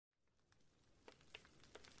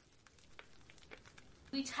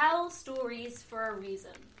We tell stories for a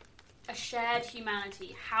reason. A shared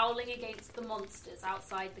humanity howling against the monsters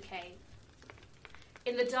outside the cave.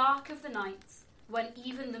 In the dark of the night, when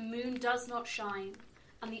even the moon does not shine,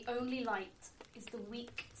 and the only light is the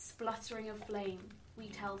weak spluttering of flame, we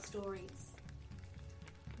tell stories.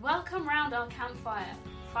 Welcome round our campfire,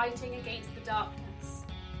 fighting against the darkness.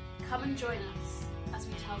 Come and join us as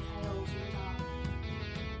we tell tales in the dark.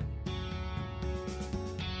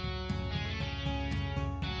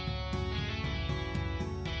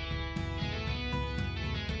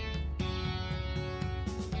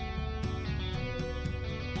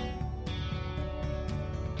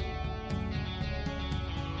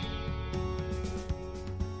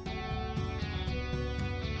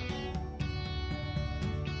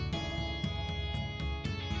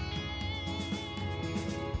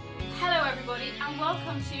 And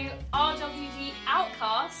welcome to RWD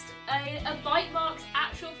Outcast, a Bite Marks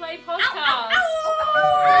actual play podcast.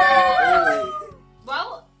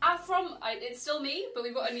 Well, it's still me, but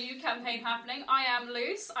we've got a new campaign happening. I am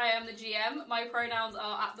Luce, I am the GM. My pronouns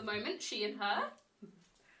are at the moment she and her.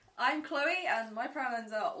 I'm Chloe, and my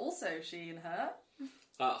pronouns are also she and her.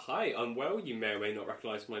 Hi, I'm Will. You may or may not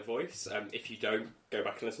recognise my voice. If you don't, go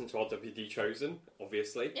back and listen to RWD Chosen,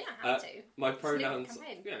 obviously. Yeah, I have to. My pronouns...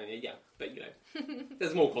 Yeah, but you know,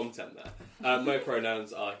 there's more content there. My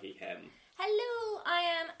pronouns are he, him. Hello, I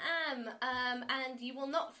am Am, and you will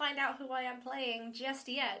not find out who I am playing just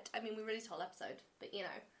yet. I mean, we released a whole episode, but you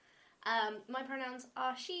know. My pronouns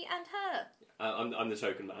are she and her. I'm the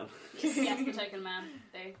token man. Yes, the token man.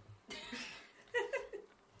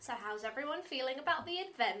 So how's everyone feeling about the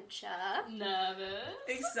adventure? Nervous.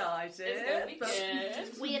 Excited. It's going to be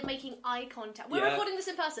good. We're making eye contact. We're recording this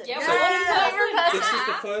in person. Yeah, we're in person. This is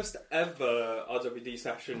the first ever RWD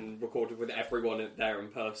session recorded with everyone there in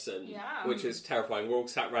person, which is terrifying. We're all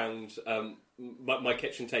sat round my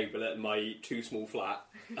kitchen table at my too small flat,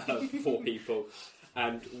 4 people,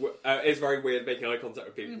 and it's very weird making eye contact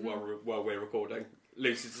with people while we're recording.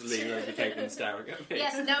 Lucy's just leaning over the table and staring at me.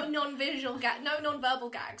 Yes, no non-verbal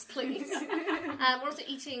gags, please. We're also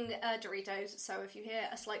eating Doritos, so if you hear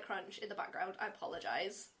a slight crunch in the background, I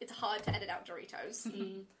apologise. It's hard to edit out Doritos.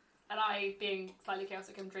 And I, being slightly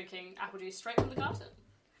chaotic, am drinking apple juice straight from the carton.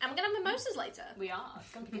 And we're going to have mimosas later. We are.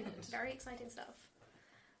 It's going to be good. Very exciting stuff.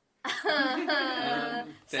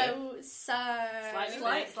 Slightly.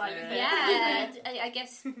 Yeah, I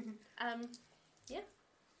guess, yeah.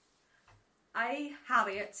 I,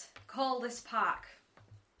 Harriet, call this pack.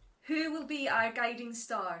 Who will be our guiding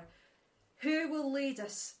star? Who will lead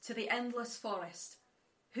us to the endless forest?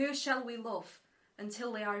 Who shall we love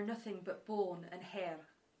until they are nothing but bone and hair?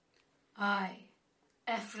 I,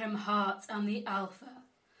 Ephraim Hart, am the Alpha.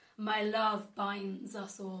 My love binds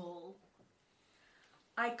us all.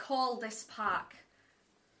 I call this pack.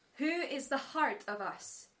 Who is the heart of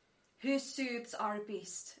us? Who soothes our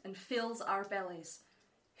beast and fills our bellies?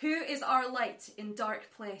 Who is our light in dark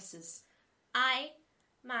places? I,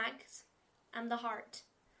 Mags, am the heart.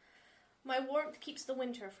 My warmth keeps the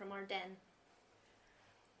winter from our den.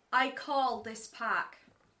 I call this pack.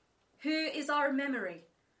 Who is our memory?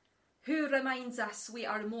 Who reminds us we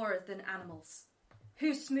are more than animals?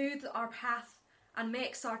 Who smooths our path and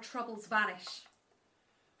makes our troubles vanish?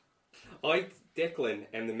 I, Declan,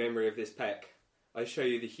 am the memory of this pack. I show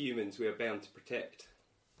you the humans we are bound to protect.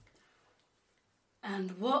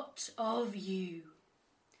 And what of you?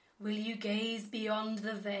 Will you gaze beyond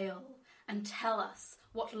the veil and tell us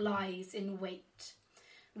what lies in wait?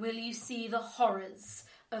 Will you see the horrors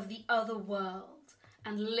of the other world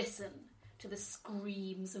and listen to the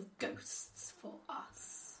screams of ghosts for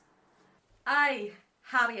us? I,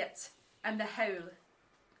 Harriet, am the howl.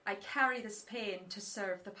 I carry this pain to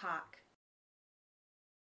serve the pack.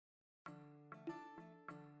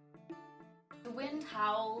 The wind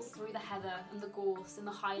howls through the heather and the gorse in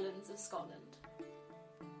the highlands of Scotland.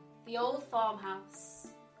 The old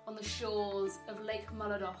farmhouse on the shores of Lake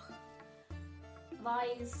Mulladoch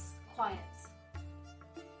lies quiet.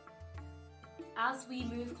 As we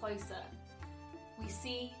move closer, we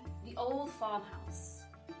see the old farmhouse,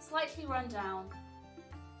 slightly run down,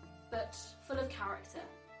 but full of character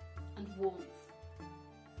and warmth.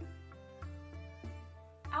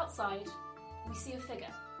 Outside, we see a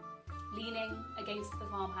figure leaning against the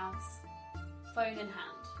farmhouse, phone in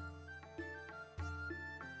hand.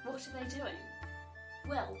 What are they doing?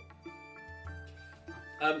 Will?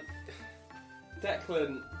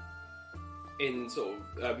 Declan, in sort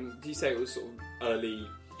of, do you say it was sort of early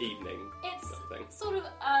evening? It's sort of thing? sort of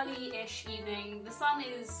early-ish evening. The sun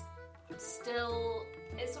is still,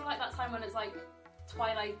 it's sort of like that time when it's like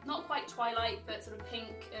twilight, not quite twilight, but sort of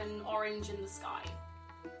pink and orange in the sky.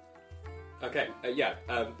 Okay,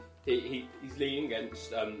 he's leaning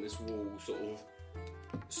against this wall, sort of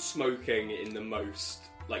smoking in the most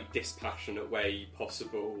dispassionate way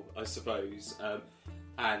possible, I suppose.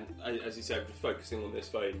 And as you said, just focusing on this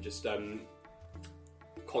phone, just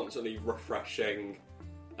constantly refreshing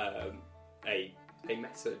a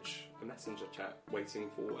messenger chat, waiting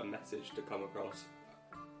for a message to come across.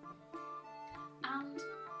 And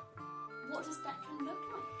what does Declan look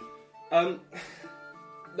like?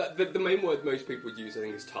 The main word most people would use, I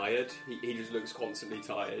think, is tired. He just looks constantly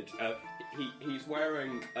tired. He's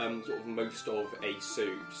wearing sort of most of a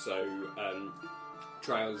suit, so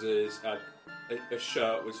trousers, a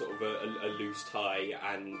shirt with sort of a loose tie,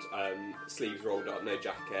 and sleeves rolled up, no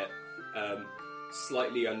jacket.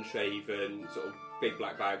 Slightly unshaven, sort of big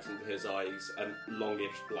black bags under his eyes,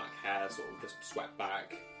 longish black hair, sort of just swept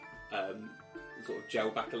back, sort of gel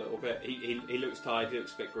back a little bit. He looks tired. He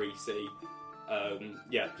looks a bit greasy.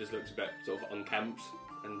 Just looks a bit sort of unkempt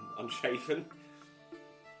and unshaven.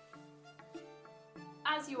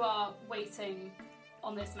 As you are waiting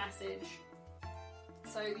on this message,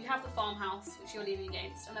 so you have the farmhouse which you're leaning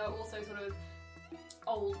against, and there are also sort of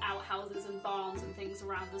old outhouses and barns and things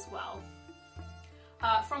around as well.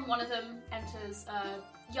 From one of them enters a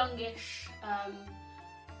youngish,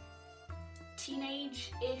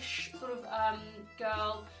 teenage-ish sort of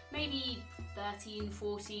girl, maybe 13,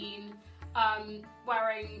 14,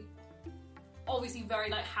 wearing obviously very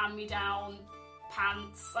hand-me-down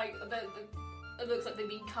pants. It looks like they've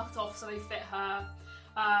been cut off so they fit her.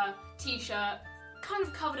 T-shirt, kind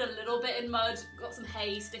of covered a little bit in mud, got some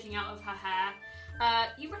hay sticking out of her hair.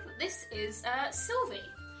 You reckon this is Sylvie.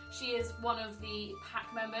 She is one of the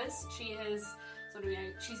pack members. She is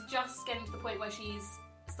she's just getting to the point where she's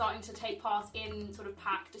starting to take part in sort of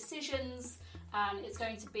pack decisions, and it's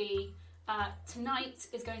going to be tonight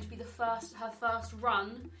is going to be her first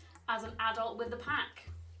run as an adult with the pack.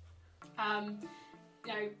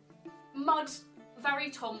 Mud, very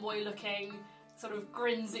tomboy looking, sort of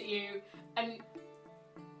grins at you, and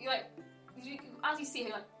as you see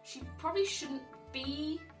her, she probably shouldn't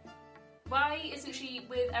be. Why isn't she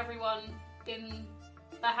with everyone in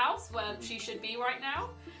the house where she should be right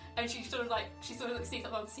now? And she sort of sneaks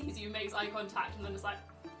up and sees you, makes eye contact, and then stands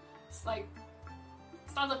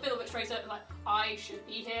up a little bit straighter, and I should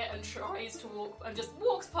be here, and tries to walk, and just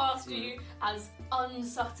walks past you as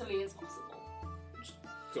unsubtly as possible.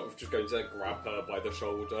 Sort of just going to grab her by the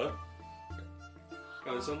shoulder.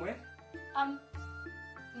 Going somewhere?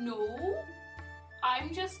 No.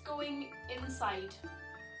 I'm just going inside.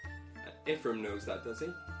 Ephraim knows that, does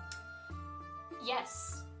he?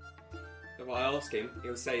 Yes. If I ask him,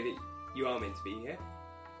 he'll say that you are meant to be here.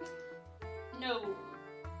 No.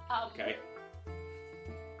 Okay.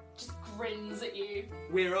 Just grins at you.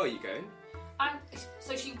 Where are you going?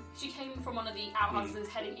 So she came from one of the outhouses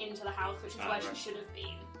heading into the house, which is where she should have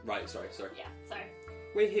been. Right, sorry. Yeah, so.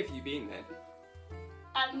 Where have you been then?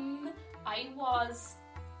 I was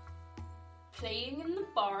playing in the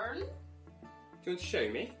barn. Do you want to show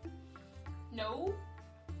me? No.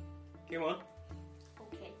 Come on.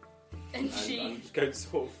 Okay. And I'm just going to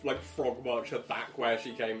sort of frog march her back where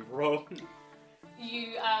she came from.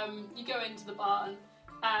 You go into the barn,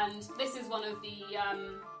 and this is one of the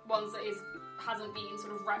ones that hasn't been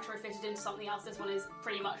sort of retrofitted into something else. This one is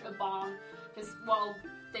pretty much a barn, because while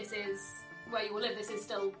this is where you will live, you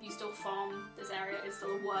still farm. This area is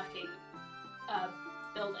still a working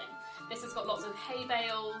building. This has got lots of hay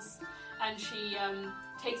bales, and she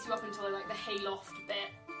takes you up into the hay loft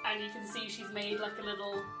bit, and you can see she's made a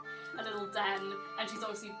little den, and she's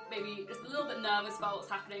obviously maybe just a little bit nervous about what's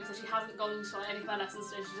happening, so she hasn't gone to any of her lessons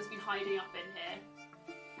today. She's just been hiding up in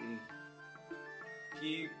here. Do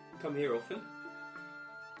you come here often?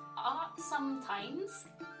 Sometimes.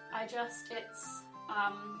 I'm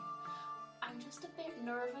just a bit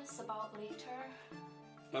nervous about later.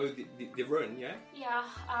 Oh, the run, yeah? Yeah,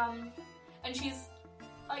 and she's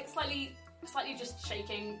slightly just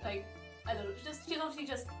shaking, I don't know, she's obviously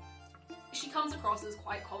just, she comes across as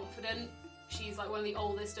quite confident. She's one of the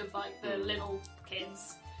oldest of the little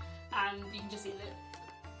kids, and you can just see that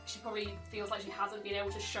she probably feels like she hasn't been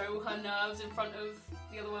able to show her nerves in front of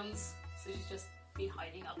the other ones, so she's just been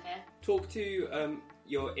hiding up here. Talk to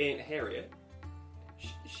your Aunt Harriet.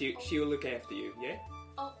 She'll look after you, yeah?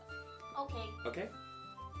 Oh, okay. Okay.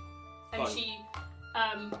 And Fine. she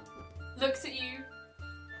looks at you,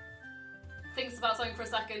 thinks about something for a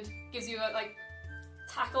second, gives you a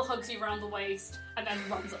tackle, hugs you around the waist, and then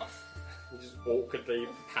runs off. He just awkwardly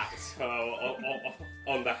pats her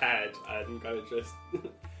on the head and kind of just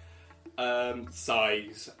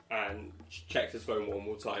sighs and checks his phone one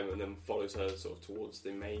more time, and then follows her sort of towards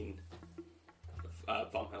the main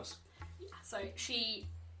farmhouse. Yeah, so she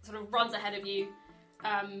sort of runs ahead of you,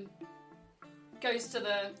 goes to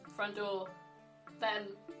the front door,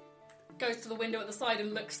 then goes to the window at the side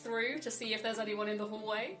and looks through to see if there's anyone in the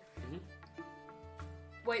hallway. Mm-hmm.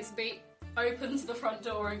 Waits a beat, opens the front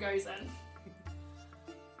door and goes in.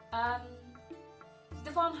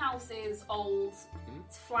 The farmhouse is old.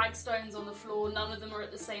 It's flagstones on the floor. None of them are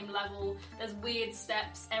at the same level. There's weird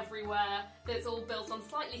steps everywhere. It's all built on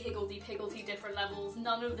slightly higgledy-piggledy different levels.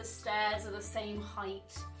 None of the stairs are the same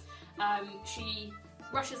height. She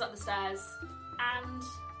rushes up the stairs and...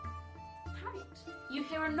 Harriet, you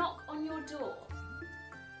hear a knock on your door.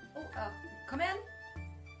 Oh, come in.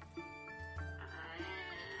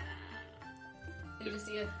 And you just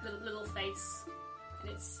see a little face, and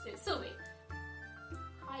it's Sylvie.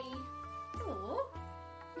 Hi. Hello.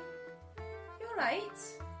 You alright?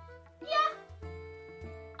 Yeah.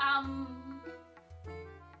 Do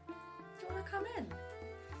you want to come in?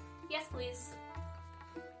 Yes, please.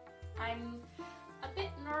 I'm a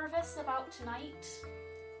bit nervous about tonight.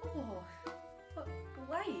 Oh,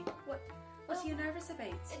 why? What are you nervous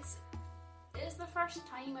about? It's the first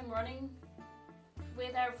time I'm running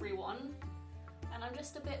with everyone, and I'm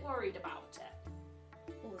just a bit worried about it.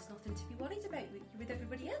 Well, there's nothing to be worried about. You're with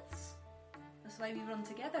everybody else. That's why we run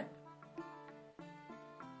together.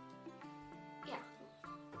 Yeah.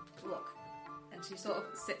 Look. And she sort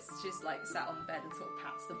of sits, she's like sat on the bed and sort of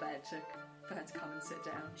pats the bed for her to come and sit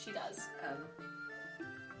down. She does.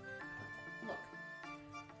 Look.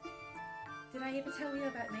 Did I ever tell you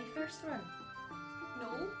about my first run?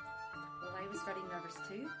 No. Well, I was very nervous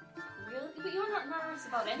too. Really? But you're not nervous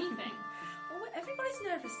about anything. Oh, everybody's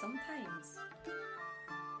nervous sometimes.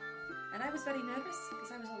 And I was very nervous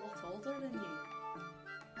because I was a lot older than you.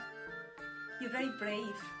 You're very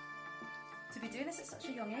brave to be doing this at such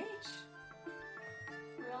a young age.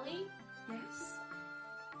 Really? Yes.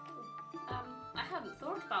 I hadn't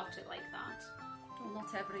thought about it like that. Well,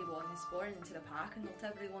 not everyone is born into the pack, and not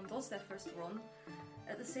everyone does their first run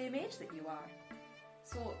at the same age that you are.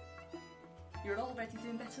 So, you're already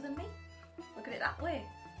doing better than me. Look at it that way.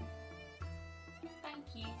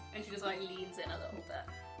 Thank you. And she just like leans in a little bit.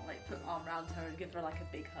 Like put an arm around her and give her like a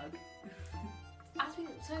big hug.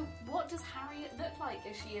 So what does Harriet look like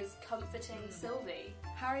as she is comforting Sylvie?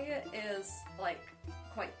 Harriet is like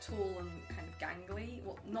quite tall and kind of gangly.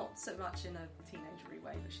 Well, not so much in a teenagery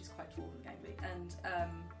way, but she's quite tall and gangly, and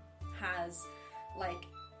has like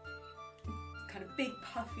kind of big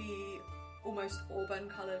puffy, almost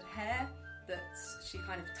auburn-coloured hair that she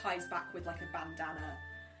kind of ties back with like a bandana,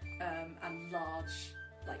 and large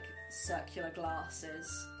like circular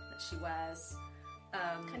glasses that she wears.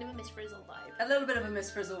 Kind of a Miss Frizzle vibe. A little bit of a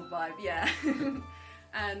Miss Frizzle vibe, yeah.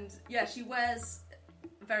 And yeah, she wears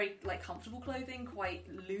very like comfortable clothing, quite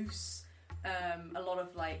loose. A lot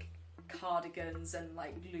of like cardigans and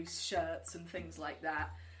like loose shirts and things like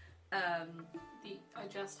that. I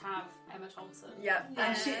just have Emma Thompson. Yeah,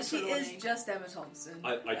 and she is just Emma Thompson.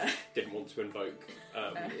 I just didn't want to invoke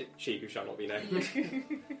she who shall not be named.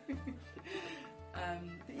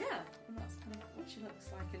 But yeah, and that's kind of what she looks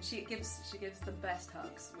like, and she gives the best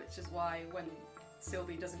hugs, which is why when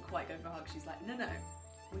Sylvie doesn't quite go for a hug, she's like, no,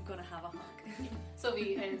 we're gonna have a hug.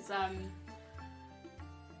 Sylvie is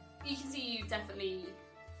you can see you definitely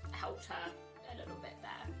helped her a little bit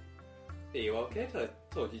there. There you are, kid. I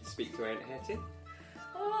told you to speak to Aunt Hetty.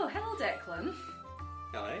 Oh, hello, Declan.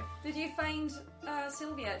 Hello. Did you find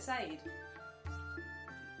Sylvie outside?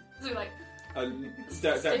 So like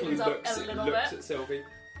Declan up looks a little at bit. Sylvie.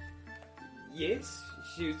 Yes,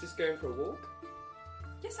 she was just going for a walk.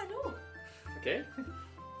 Yes, I know. Okay.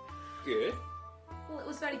 Good. Well, it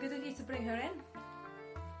was very good of you to bring her in.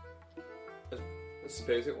 I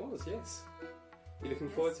suppose it was, yes. You looking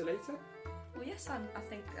forward to later? Well, yes, I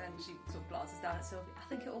think, and she sort of glances down at Sylvie, I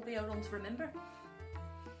think it will be a run to remember.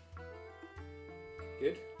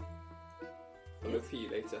 Good. I'll look for you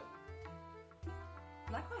later.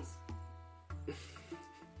 Likewise.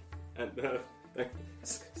 And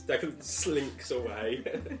Declan slinks away.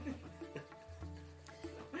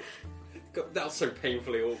 God, that was so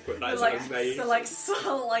painfully awkward. That is amazing. So like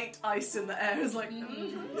slight ice in the air is like.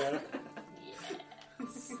 Yeah.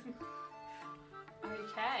 Yes.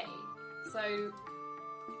 Okay, so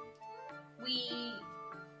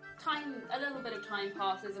a little bit of time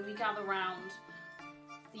passes and we gather round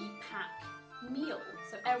the pack meal.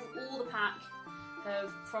 So all the pack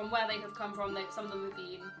from where they have come from, some of them have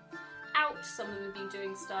been out, some of them have been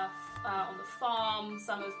doing stuff on the farm,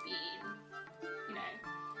 some have been,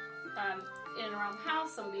 in and around the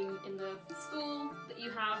house, some have been in the school that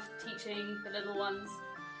you have teaching the little ones.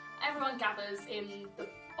 Everyone gathers in the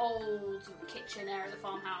old kitchen area of the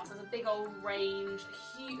farmhouse. There's a big old range,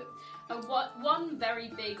 one very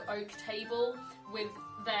big oak table with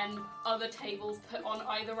then other tables put on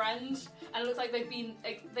either end, and it looks like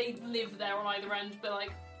they live there on either end, but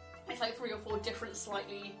like it's like 3 or 4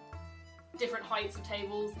 slightly different heights of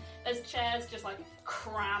tables. There's chairs just like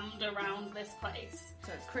crammed around this place.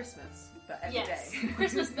 So it's Christmas, but every day.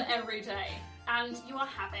 Christmas but every day. And you are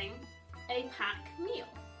having a pack meal.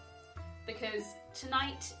 Because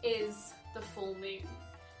tonight is the full moon.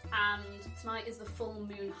 And tonight is the full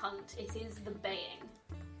moon hunt. It is the baying.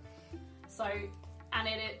 So, and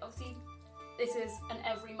obviously, this is an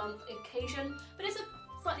every month occasion, but it's a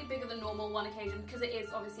slightly bigger than normal one occasion because it is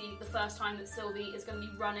obviously the first time that Sylvie is going to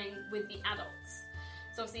be running with the adults.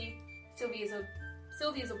 So obviously, Sylvie is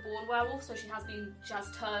a born werewolf, so she has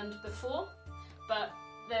turned before, but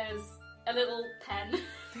there's a little pen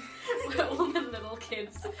where all the little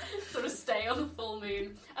kids sort of stay on the full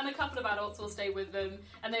moon, and a couple of adults will stay with them,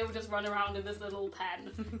 and they will just run around in this little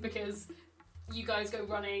pen because you guys go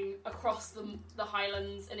running across the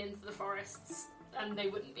highlands and into the forests, and they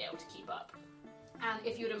wouldn't be able to keep up. And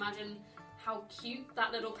if you would imagine how cute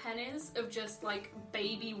that little pen is of just like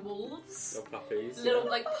baby wolves, little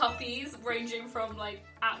like puppies, ranging from like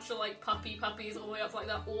actual like puppies all the way up to like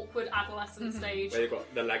that awkward adolescent stage where they've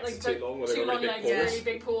got the legs like, too long, or they've got really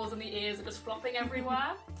big paws, and the ears are just flopping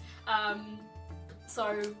everywhere.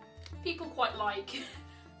 So people quite like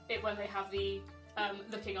it when they have the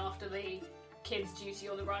looking after the kids duty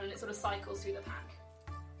on the run, and it sort of cycles through the pack.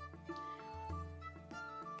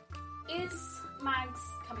 Is Mags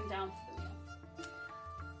coming down for the meal?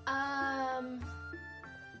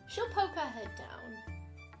 She'll poke her head down.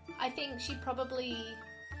 I think she probably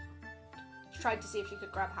tried to see if she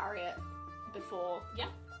could grab Harriet before. Yeah.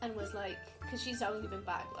 And was like, because she's only been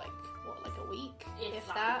back like a week, if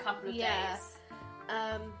like that. A couple of days.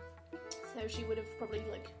 So she would have probably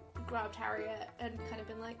like grabbed Harriet and kind of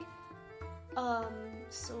been like,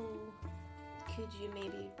 so could you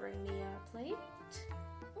maybe bring me a plate?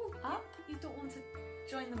 Up? You don't want to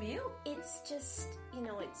join the meal? It's just,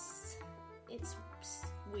 it's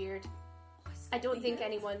weird. I don't think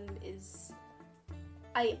anyone is...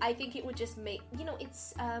 I think it would just make...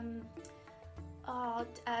 it's...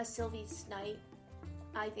 Sylvie's night.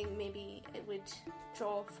 I think maybe it would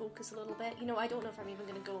draw focus a little bit. I don't know if I'm even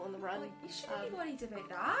going to go on the run. You shouldn't be worried about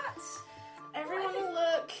that. Everyone will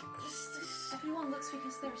look. Everyone looks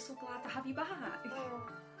because they're so glad to have you back.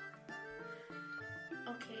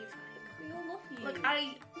 Okay, fine. We all love you. Look,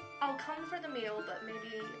 I'll come for the meal, but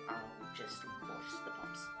maybe I'll just watch the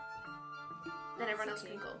pups. Then everyone else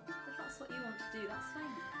can go. If that's what you want to do, that's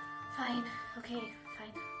fine. Fine. Okay,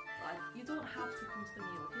 fine. You don't have to come to the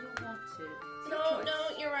meal if you don't want to.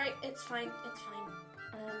 No, you're right. It's fine. It's fine.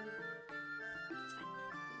 It's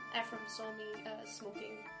fine. Ephraim saw me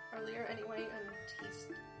smoking earlier anyway, and he's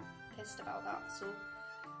pissed about that, so...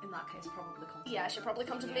 In that case, probably come to the meal. Yeah, she'll probably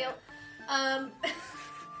come to the meal.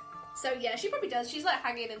 So yeah, she probably does. She's like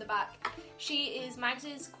hanging in the back. Mags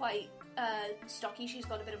is quite stocky. She's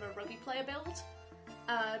got a bit of a rugby player build.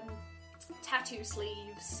 Tattoo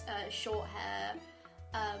sleeves, short hair,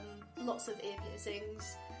 lots of ear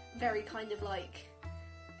piercings. Very kind of like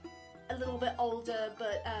a little bit older,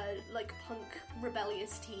 but like punk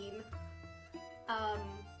rebellious teen.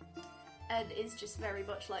 And is just very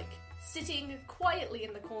much like sitting quietly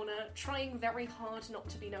in the corner, trying very hard not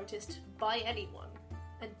to be noticed by anyone,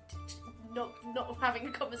 and not having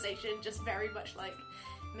a conversation, just very much like,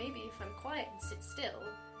 maybe if I'm quiet and sit still,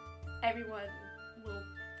 everyone will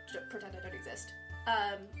pretend I don't exist.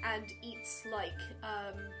 And eats like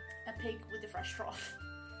a pig with a fresh trough.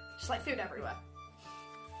 Just like food everywhere.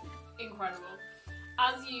 Incredible.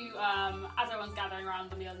 As everyone's gathering around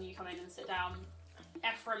the meal and you come in and sit down,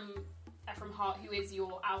 Ephraim Hart, who is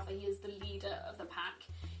your alpha, he is the leader of the pack.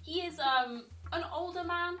 He is an older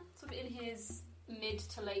man, sort of in his mid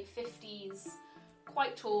to late 50s,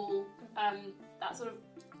 quite tall, that sort of,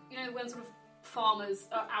 when sort of farmers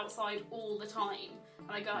are outside all the time, and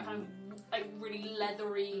they got that kind of like really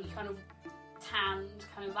leathery, kind of tanned,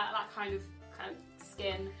 kind of that kind of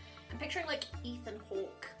skin. I'm picturing like Ethan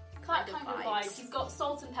Hawke Kind of vibes. He's got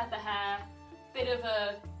salt and pepper hair, bit of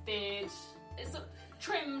a beard. It's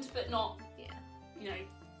trimmed but not,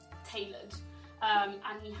 tailored.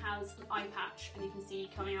 And he has an eye patch, and you can see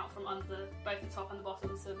coming out from under both the top and the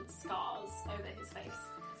bottom some scars over his face.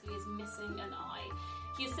 So he is missing an eye.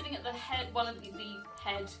 He is sitting at the head, one of the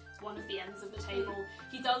ends of the table.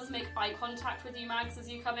 He does make eye contact with you, Mags, as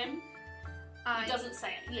you come in. He doesn't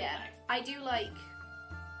say anything. Yeah, though. I do like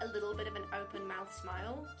a little bit of an open mouth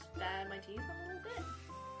smile. Just bare my teeth a little bit.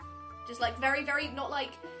 Just like very, very, not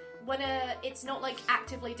like when it's not like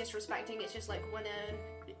actively disrespecting, it's just like when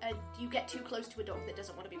you get too close to a dog that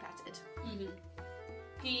doesn't want to be patted. Mm-hmm.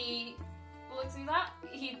 He looks at that,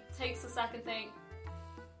 he takes a second thing,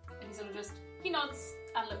 and he sort of just, he nods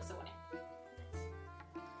and looks away.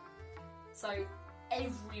 So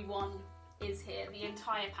everyone is here, the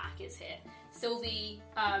entire pack is here. Sylvie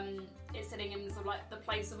is sitting in sort of like the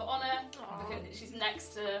place of honour because she's next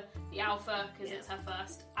to the alpha because it's her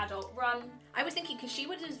first adult run. I was thinking because she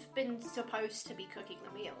would have been supposed to be cooking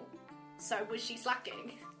the meal, so was she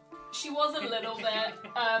slacking? She was a little bit.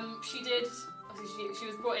 She did. Obviously, she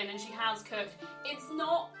was brought in and she has cooked. It's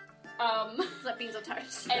not. Is that beans on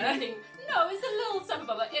toast? Anything. No, it's a little step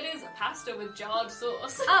above it. It is pasta with jarred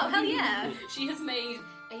sauce. Oh, hell yeah. She has made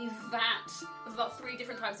a vat of about 3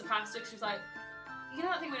 different types of pasta. She was like, you know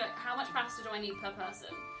that thing where like, how much pasta do I need per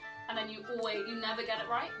person? And then you never get it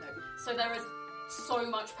right. No. So there is so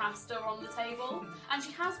much pasta on the table. And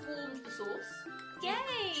she has warmed the sauce.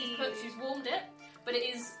 Yay! She's warmed it, but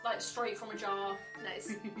it is like straight from a jar.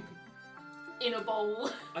 Nice. In a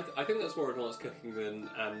bowl. I think that's more advanced cooking than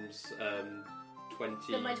Anne's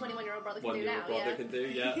 20... Than my 21-year-old brother can do now, brother can do,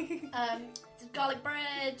 yeah. Garlic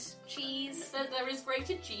bread, cheese. There is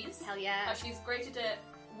grated cheese. Hell yeah. She's grated it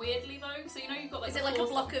weirdly though, so you know you've got like... Is it like a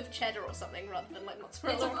block of cheddar or something rather than like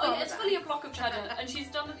mozzarella? It's fully a block of cheddar, and she's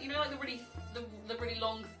done, you know, like the really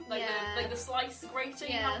long, like the slice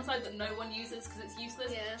grating on the side that no one uses because it's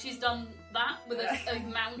useless. Yeah. She's done that with a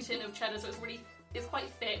mountain of cheddar, so it's quite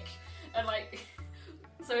thick, and like,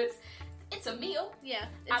 so it's a meal. Yeah,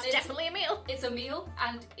 it's definitely a meal. It's a meal,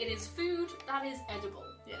 and it is food that is edible.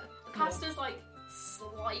 Yeah. The pasta's like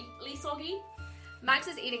slightly soggy. Max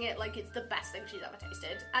is eating it like it's the best thing she's ever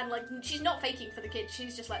tasted. And like, she's not faking for the kids,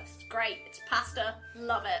 she's just like, it's great, it's pasta,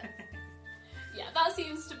 love it. Yeah, that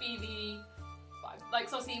seems to be the vibe. Like,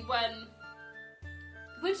 so obviously when...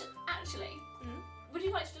 Would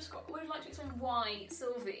you like to explain why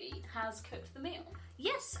Sylvie has cooked the meal?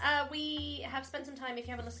 Yes, we have spent some time, if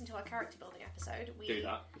you haven't listened to our character building episode, do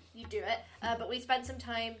that. You do it. But we spent some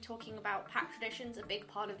time talking about pack traditions. A big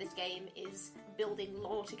part of this game is building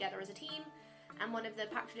lore together as a team. And one of the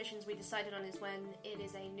pack traditions we decided on is when it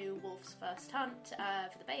is a new wolf's first hunt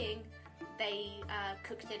for the baying, they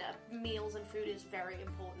cook dinner. Meals and food is very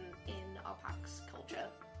important in our pack's culture.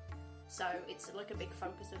 So it's like a big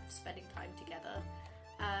focus of spending time together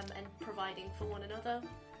and providing for one another.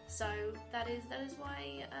 So that is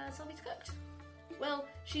why Sylvie's cooked. Well,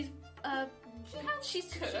 she's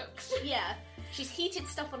cooked. Yeah, she's heated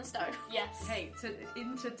stuff on a stove. Yes. Hey,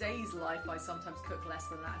 in today's life, I sometimes cook less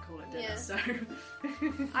than that and call it dinner. Yeah. So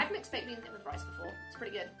I've mixed baked beans in with rice before. It's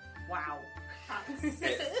pretty good. wow.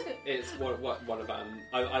 It's one of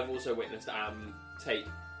I've also witnessed take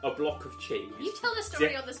a block of cheese. You tell the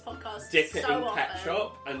story on this podcast. Dip it so in often.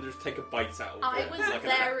 ketchup and just take a bite out of I it. was like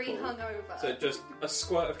very hungover. So just a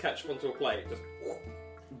squirt of ketchup onto a plate, just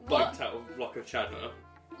bite out of a block of cheddar.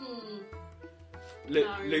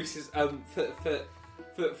 No. Luce is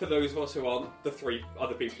for those of us who aren't the 3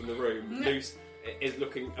 other people in the room. Luce is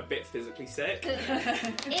looking a bit physically sick.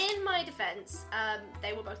 In my defence,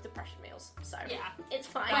 they were both depression meals, so Yeah. it's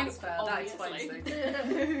fine. That's fair. That explains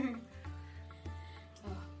things.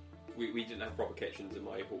 We didn't have proper kitchens in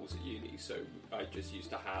my halls at uni, so I just used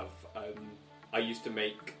to have. I used to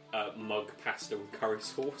make mug pasta with curry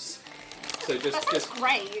sauce. So That's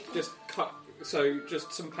great. Just cut. So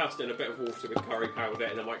just some pasta and a bit of water with curry powder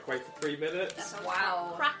in the microwave for 3 minutes. That's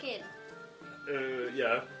Wow. cracking.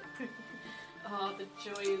 Yeah. Oh, the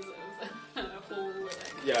joys of a whole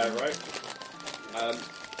living. Yeah. Right.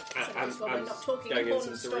 So we're not talking going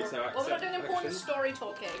important into story. Dorito Well, we're not doing important action. story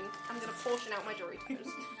talking. I'm going to portion out my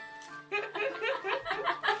Doritos.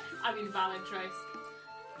 I mean, valid choice.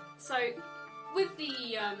 So, with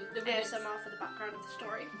the ASMR for the background of the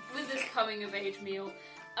story. with this coming of age meal,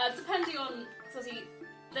 depending on, so see,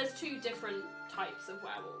 there's 2 different types of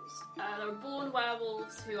werewolves. There are born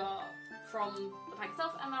werewolves who are from the pack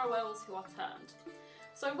itself, and there are werewolves who are turned.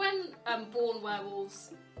 So when born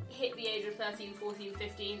werewolves hit the age of 13, 14,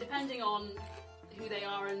 15, depending on who they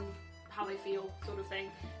are and how they feel, sort of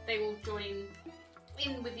thing, they will join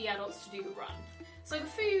in with the adults to do the run. So the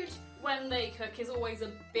food, when they cook, is always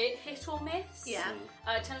a bit hit or miss. Yeah.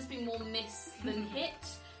 It tends to be more miss than hit,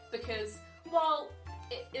 because while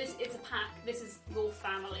it's a pack, this is your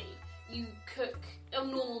family. You cook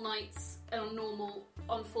on normal nights and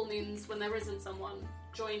on full moons when there isn't someone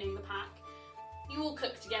joining the pack. You all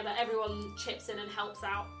cook together, everyone chips in and helps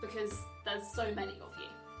out because there's so many of you.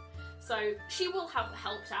 So she will have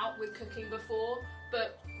helped out with cooking before,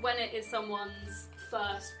 but when it is someone's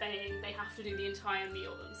first baying, they have to do the entire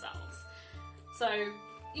meal themselves. So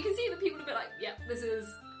you can see that people are a bit like, yeah, this is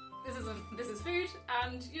food,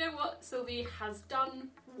 and you know what? Sylvie has done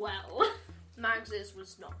well. Mags's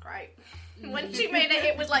was not great. When she made it,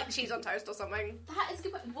 it was like cheese on toast or something. That is a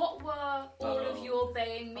good point. What were all of your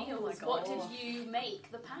baying meals? What did you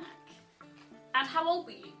make the pack? And how old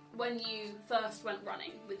were you when you first went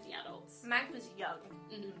running with the adults? Mag was young.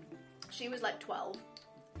 Mm-hmm. She was like 12.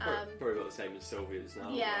 Probably about the same as Sylvia's now.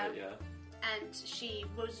 Yeah. Right? Yeah. And she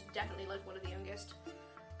was definitely like one of the youngest.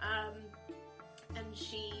 And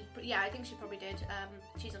she, I think she probably did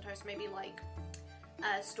cheese on toast, maybe like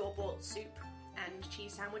store-bought soup and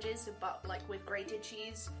cheese sandwiches, but like with grated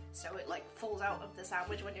cheese, so it like falls out of the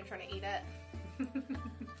sandwich when you're trying to eat it.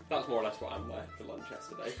 That's more or less what I'm there for lunch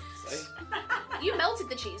yesterday. So. You melted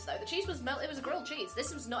the cheese though. The cheese was it was a grilled cheese.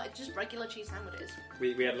 This was not just regular cheese sandwiches.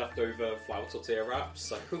 We had leftover flour tortilla wraps,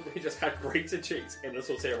 so we just had grated cheese in a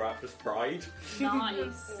tortilla wrap just fried.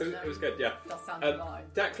 Nice. It was good, yeah. That sounds fine.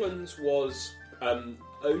 Declan's was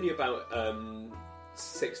only about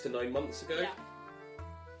 6 to 9 months ago. Yeah.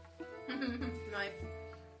 Nice.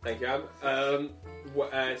 Thank you,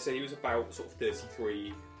 so he was about sort of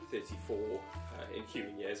 33, 34 in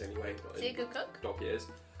human years anyway. Not Is he a in good cook? dog years.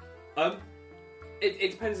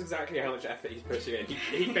 It depends exactly how much effort he's putting in.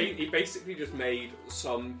 He basically just made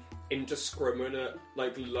some indiscriminate,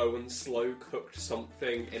 like low and slow cooked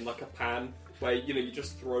something in like a pan where you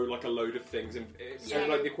just throw like a load of things in. It's sort of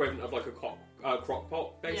like the equivalent of like a crock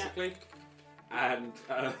pot basically, and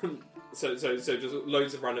so just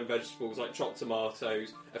loads of random vegetables like chopped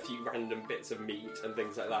tomatoes, a few random bits of meat and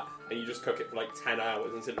things like that, and you just cook it for like 10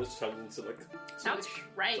 hours until it just turns into like Sounds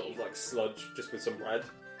great. sort of like sludge just with some bread.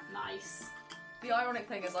 Nice. The ironic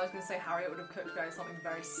thing is, I was going to say Harriet would have cooked something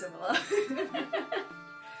very similar.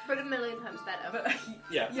 But a million times better. But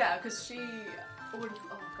Yeah, because she would have,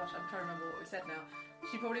 oh gosh, I'm trying to remember what we said now.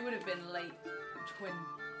 She probably would have been late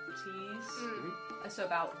 20s, so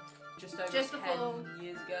about just over 10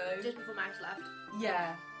 years ago. Just before Max left.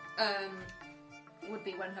 Yeah, would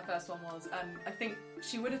be when her first one was, and I think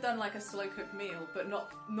she would have done like a slow cooked meal, but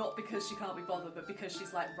not because she can't be bothered, but because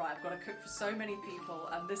she's like, right, I've got to cook for so many people,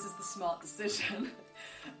 and this is the smart decision.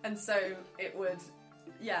 And so it would,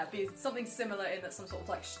 be something similar in that some sort of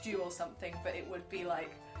like stew or something, but it would be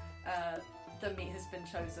like the meat has been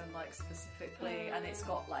chosen like specifically, and it's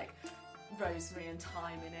got like rosemary and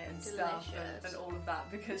thyme in it and stuff and all of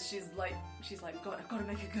that, because she's like God, I've got to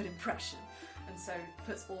make a good impression. And so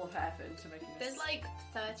puts all of her effort into making this. There's like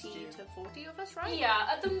 30 to 40 of us, right? Yeah,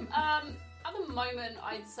 at the moment,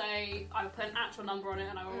 I'd say I would put an actual number on it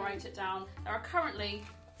and I will write it down. There are currently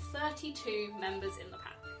 32 members in the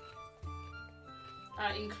pack,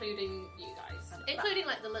 including you guys, including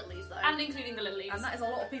like the Littlies though, and including the Littlies. And that is a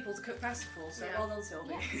lot of people to cook pasta for. So well done,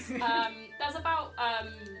 Sylvie. Yes. There's about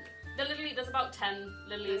there's about 10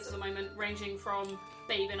 Littlies at the moment, ranging from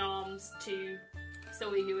Babe in Arms to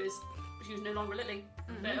Sylvie, who's no longer Lily,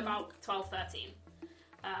 but about 12, 13.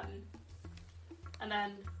 And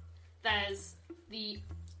then there's the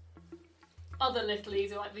other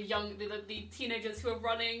Littlies, like the teenagers who are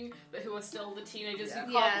running, but who are still the teenagers who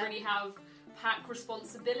can't really have pack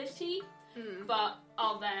responsibility, but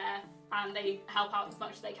are there and they help out as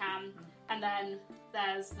much as they can. And then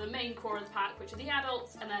there's the main core of the pack, which are the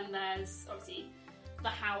adults, and then there's obviously the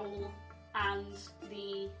Howl and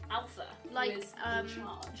the Alpha, like who is in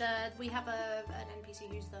charge. We have an NPC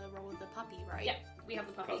who's the role of the puppy, right? Yeah, we have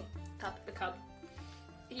the puppy. The cub.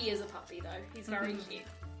 He is a puppy though. He's very cute.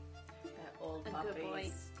 They're all A puppies. good boy.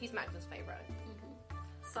 He's Magda's favourite.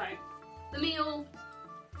 So, the meal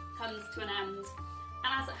comes to an end,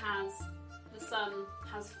 and as it has, the sun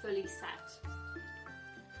has fully set.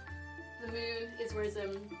 The moon is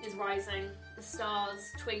rising, the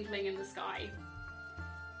stars twinkling in the sky,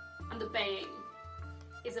 and the baying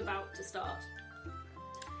is about to start.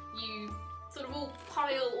 You sort of all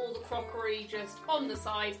pile all the crockery just on the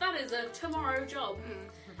side. That is a tomorrow job.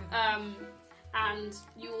 And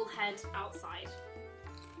you all head outside.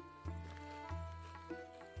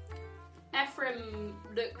 Ephraim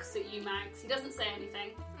looks at you, Max. He doesn't say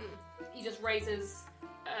anything. He just raises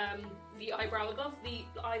the eyebrow above the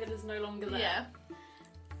eye that is no longer there. Yeah.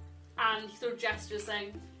 And he sort of gestures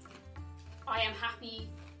saying, I am happy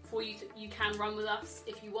for you you can run with us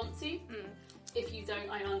if you want to. If you don't,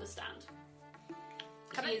 I understand.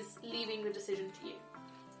 He is leaving the decision to you.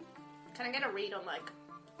 Can I get a read on like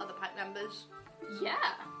other pack members? Yeah.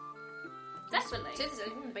 Definitely. Since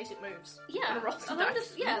it's basic moves. Yeah. I'm gonna roll some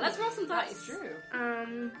dice. Let's roll some dice. That's true.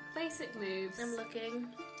 Basic moves. I'm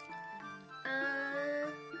looking.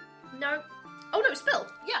 No. Oh no, spill.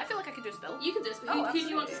 Yeah, I feel like I could do a spill. You can do a spill. Who do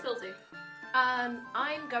you want to spill to?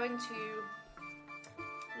 I'm going to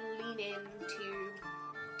lean into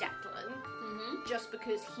Declan, just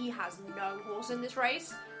because he has no horse in this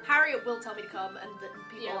race. Harriet will tell me to come, and the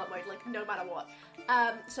people aren't worried, like, no matter what.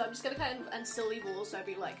 So I'm just going to kind of, and Sylvie will also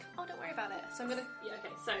be like, oh, don't worry about it. So I'm going to... Yeah,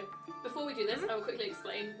 okay, so before we do this, I will quickly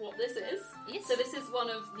explain what this is. Yes. So this is one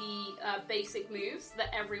of the basic moves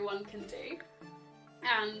that everyone can do.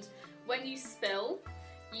 And when you spill,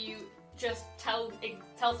 you just tell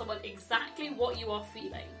someone exactly what you are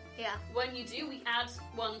feeling. Yeah. When you do, we add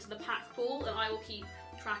one to the pack pool, and I will keep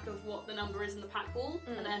track of what the number is in the pack pool,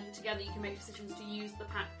 and then together you can make decisions to use the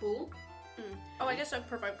pack pool. Oh, I guess I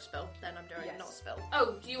provoke spill, then I'm doing not spill.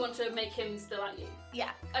 Oh, do you want to make him spill at you?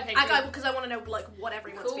 Yeah. Okay, because I want to know, like, what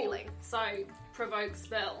everyone's feeling. So, provoke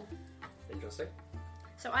spill. Interesting.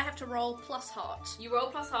 So I have to roll plus heart. You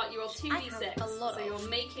roll plus heart, you roll 2d6. a lot so you're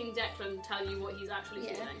making Declan tell you what he's actually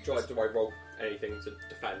feeling. Do I roll anything to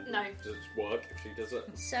defend? No. Does it work if she does it?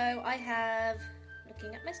 So I have,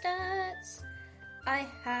 looking at my stats, I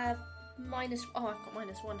have minus... Oh, I've got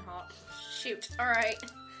 -1 heart. Shoot. Alright.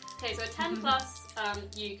 Okay, so a 10 plus,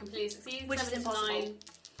 you completely succeed. Which is impossible. 9.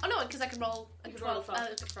 Oh no, because I can roll... You can roll a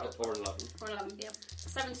 12. Or 11. Or 11. Yeah.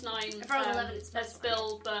 7 to 9. If I roll 11, it's there's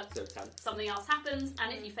spill, but So 10. something else happens,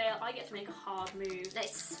 and if you fail, I get to make a hard move.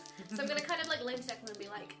 Nice. So I'm gonna kind of like lean to Declan and be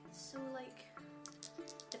like, so like,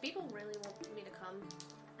 do people really want me to come?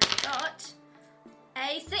 And I got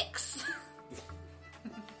a 6.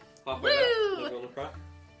 Halfway Woo! there. On the track.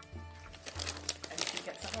 And she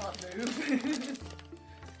gets a hard move.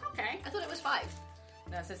 Okay. I thought it was 5.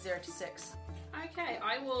 No, it says 0 to 6. Okay,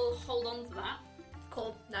 I will hold on to that.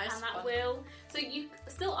 Cool. Nice. And that will... So you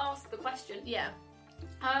still ask the question. Yeah.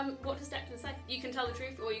 What does Declan say? You can tell the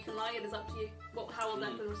truth or you can lie, it is up to you. How will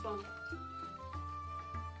Declan respond?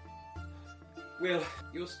 Well,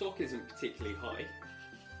 your stock isn't particularly high,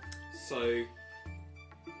 so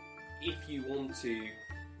if you want to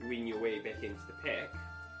win your way back into the pack,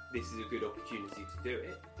 this is a good opportunity to do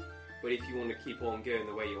it. But if you want to keep on going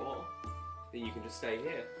the way you are, then you can just stay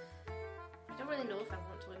here. I don't really know if I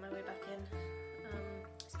want to win my way back in.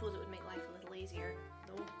 I suppose it would make life a little easier,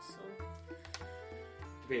 though, so...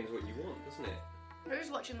 Depends what you want, doesn't it? Who's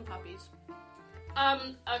watching the puppies?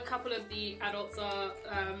 A couple of the adults are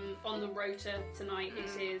on the rota tonight.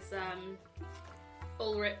 It is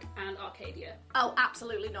Ulrich and Arcadia. Oh,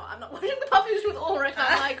 absolutely not. I'm not watching the puppies with Ulrich.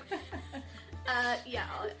 I'm like...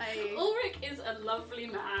 Ulrich is a lovely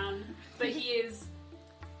man, but he's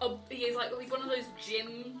one of those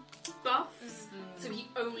gym buffs, so he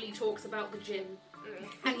only talks about the gym.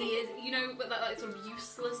 And he is, with that sort of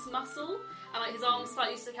useless muscle, and like his arms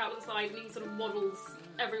slightly stick out to the side, and he sort of waddles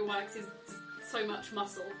everywhere because he's so much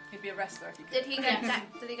muscle. He'd be a wrestler if he could. Did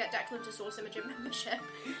he get Declan to source him a gym membership?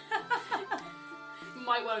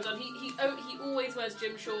 Might well have done. He always wears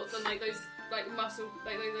gym shorts and like those like muscle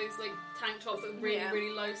those like tank tops with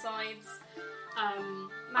really low sides.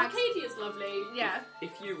 Arcadia's lovely. Yeah.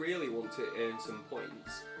 If you really want to earn some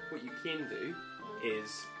points, what you can do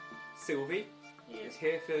is Sylvie. It's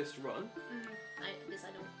her first run. This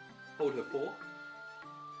I know. Hold her paw.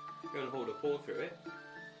 Go and hold her paw through it.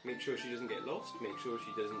 Make sure she doesn't get lost. Make sure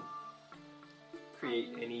she doesn't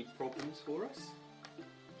create any problems for us.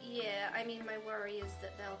 Yeah, I mean, my worry is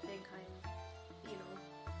that they'll think I'm,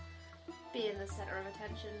 being the centre of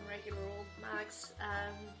attention, regular old Mags.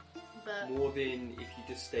 But more than if you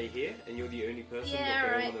just stay here and you're the only person Yeah, not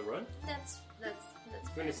going right. on the run. that's You're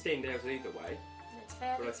fair. going to stand out either way. That's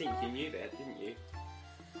fair. But I that's think fair. you knew that, didn't you?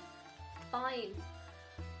 Fine.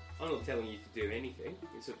 I'm not telling you to do anything.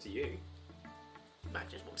 It's up to you. Mag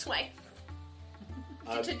just walks away.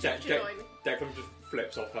 Declan just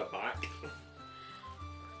flips off her back.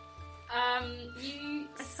 You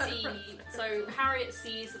see, so Harriet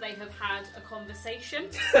sees that they have had a conversation.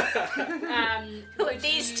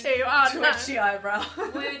 These two are Twitchy eyebrow.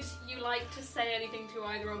 Would you like to say anything to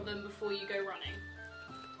either of them before you go running?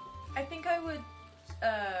 I think I would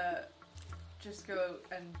just go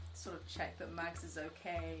and sort of check that Max is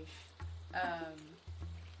okay.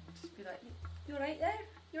 Just be like, you alright there?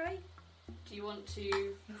 You alright? Do you want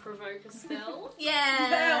to provoke a spell?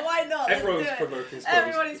 Yeah. Why not? Let's Everyone's do it. provoking spells.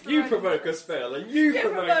 Everybody's You provoking provoke a spell and you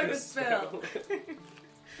provoke a spell.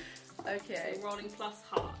 Okay. So rolling plus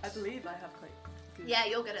heart. I believe I have quite good... Yeah,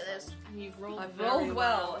 you're good at this. And you've rolled I've very rolled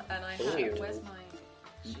well, and I have... Ooh. Where's my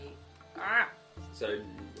sheet? So,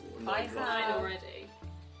 I nine have- already.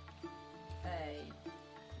 A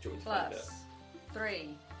Do you want to find it? plus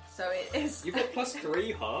 3. So it is... You've got plus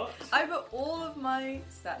 3 heart. I've got all of my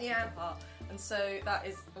stats Yeah. in the heart. And so that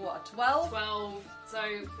is, what, a 12? 12. So,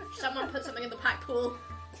 Someone put something in the pack pool.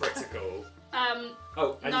 Critical.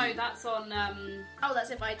 no, that's on, Oh,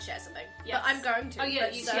 that's if I'd share something. Yes. But I'm going to. Oh, yeah,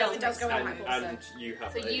 but you so share it does go in the And, pack pool. and you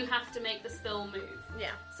have so a... you have to make the spill move.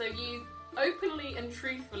 Yeah. So you openly and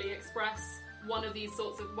truthfully express one of the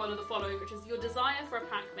following, which is your desire for a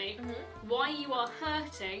packmate, why you are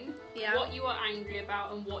hurting, Yeah. what you are angry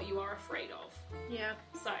about, and what you are afraid of. Yeah.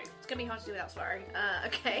 So, It's gonna be hard to do without swearing.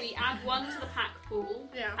 Okay. we add 1 to the pack pool,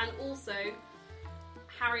 Yeah. and also,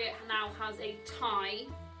 Harriet now has a tie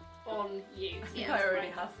on you. I think Yeah, I already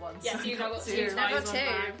right. have one. Yes, so you've I've got 2 two. ties I've on got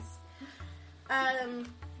 2.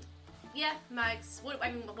 Mags. Yeah, Mags. What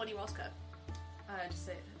do you ask her? Just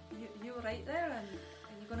say, you were right there, and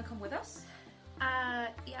are you going to come with us?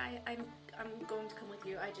 Yeah, I'm going to come with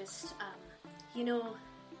you. I just, you know,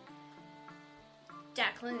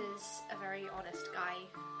 Declan is a very honest guy,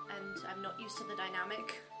 and I'm not used to the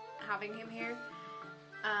dynamic having him here.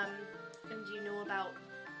 And you know about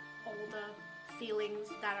all the feelings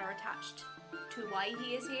that are attached to why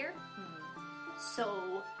he is here.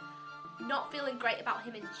 So, not feeling great about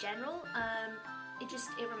him in general,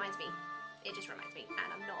 it reminds me. It just reminds me,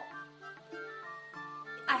 and I'm not.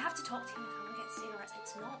 I have to talk to him if I want to get cigarettes.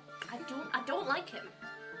 It's not. I don't like him.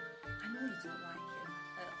 I know you don't like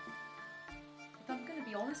him. If I'm going to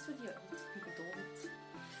be honest with you, a lot of people don't.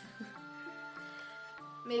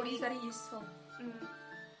 Maybe But he's very useful. Mm,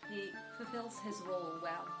 He fulfills his role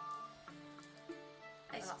well.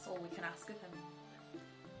 I And that's all we can ask of him.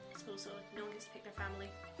 suppose so. No one gets to pick their family.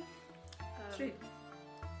 True.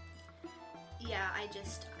 Yeah, I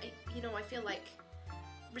feel like,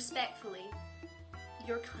 respectfully,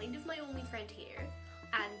 you're kind of my only friend here,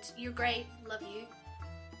 and you're great, love you.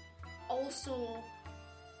 Also,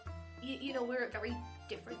 you know, we're at very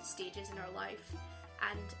different stages in our life,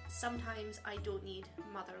 and sometimes I don't need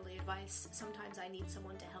motherly advice, sometimes I need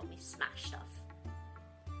someone to help me smash stuff.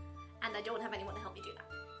 And I don't have anyone to help me do that.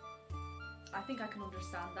 I think I can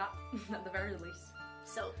understand that, at the very least.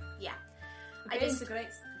 So, yeah. The game's a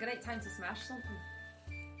great time to smash something.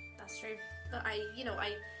 That's true. But I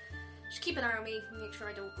should keep an eye on me, make sure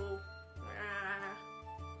I don't go.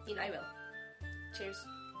 I will. Cheers.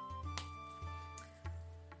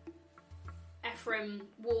 Ephraim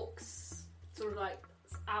walks sort of like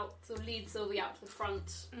out, sort of leads Sylvie out to the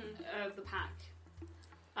front of the pack.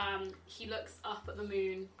 He looks up at the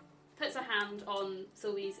moon, puts a hand on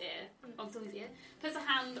Sylvie's ear, puts a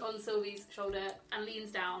hand on Sylvie's shoulder, and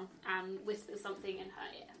leans down and whispers something in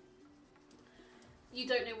her ear. You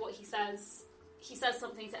don't know what he says. He says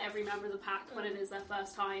something to every member of the pack when it is their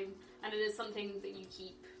first time, and it is something that you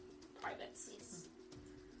keep private. Yes.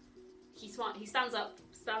 He stands up,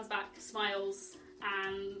 stands back, smiles,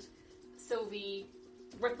 and Sylvie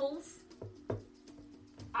ripples,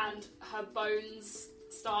 and her bones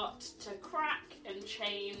start to crack and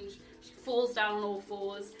change. She falls down on all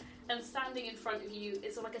fours, and standing in front of you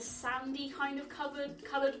is like a sandy kind of coloured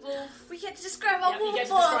wolf. We get to describe our Yeah, we get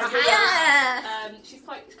to wolf. describe your Yeah. She's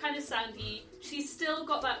quite kind of sandy. She's still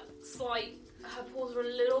got that slight. Her paws are a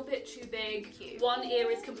little bit too big. Cute. One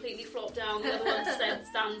ear is completely flopped down. The other one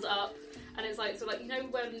stands up, and it's like you know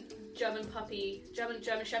when German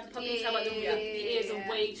Shepherd puppies have like the ears are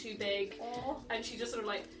way too big, and she just sort of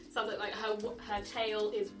like sounds like her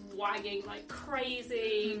tail is wagging like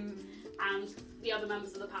crazy, and the other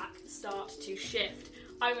members of the pack start to shift.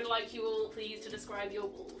 I would like you all please to describe your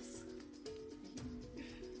wolves.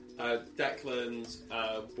 Declan's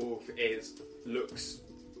wolf looks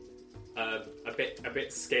a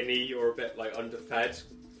bit skinny or a bit like underfed,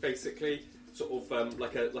 basically. Sort of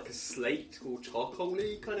like a slate or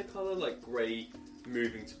charcoaly kind of colour, like grey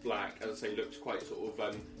moving to black. As I say, looks quite sort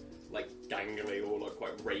of like gangly or like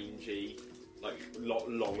quite rangy, like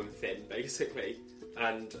long and thin, basically.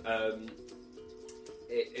 And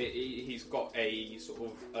he's got a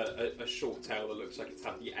sort of a short tail that looks like it's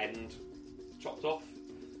had the end chopped off,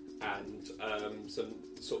 and some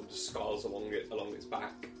sort of scars along its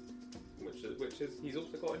back, which is he's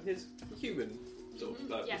also got in his human sort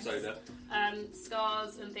of yes. persona.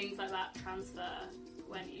 Scars and things like that transfer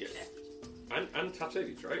when you shift. And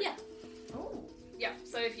tattoos, right? Yeah. Oh. Yeah,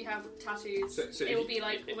 so if you have tattoos, So it will be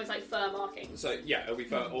like almost like fur markings. So yeah, it'll be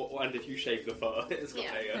fur, and if you shave the fur, it's got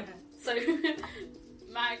So,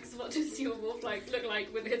 Mags, what does your wolf look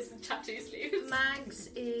like with his tattoo sleeves? Mags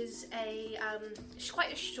is she's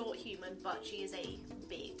quite a short human, but she is a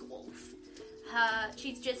big wolf.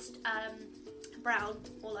 She's just brown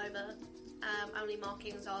all over. Only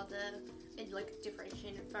markings are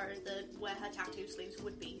differentiating fur where her tattoo sleeves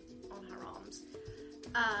would be on her arms.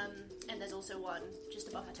 And there's also one just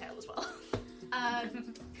above her tail as well.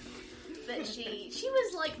 but she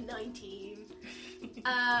was like 19.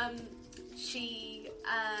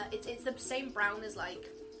 It's the same brown as like,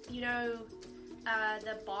 you know,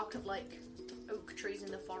 the bark of like oak trees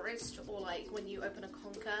in the forest, or like when you open a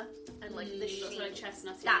conker and like the sheen, like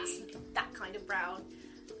chestnutty. That's that kind of brown.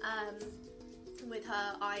 With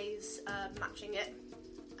her eyes matching it.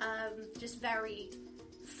 Just very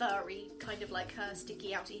furry, kind of like her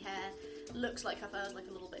sticky outy hair. Looks like her fur is like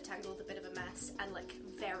a little bit tangled, a bit of a mess, and like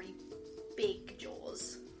very big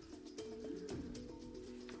jaws.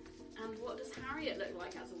 And what does Harriet look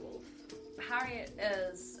like as a wolf? Harriet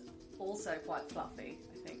is also quite fluffy,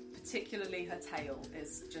 I think. Particularly her tail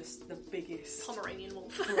is just the biggest Pomeranian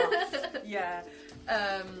wolf. fluff. Yeah.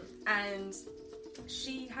 And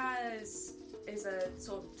she is a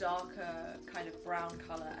sort of darker kind of brown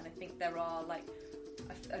colour, and I think there are like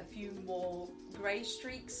a few more grey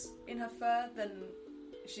streaks in her fur than...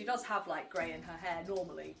 She does have like grey in her hair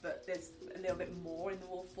normally, but there's a little bit more in the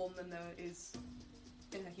wolf form than there is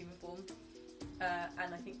in her human form.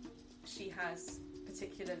 And I think she has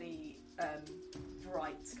particularly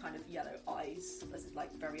bright kind of yellow eyes, that's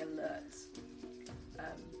like very alert.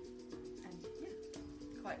 And yeah,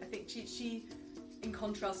 quite. I think she in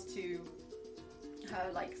contrast to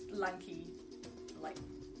her like lanky, like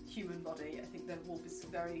human body, I think the wolf is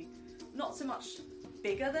very, not so much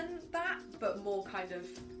bigger than that, but more kind of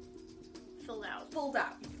Filled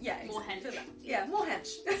out. Yeah, more hench. Yeah, more hench.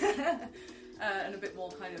 And a bit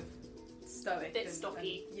more kind of stoic. A bit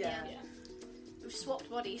stocky. And, yeah. We've swapped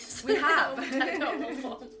bodies. We have.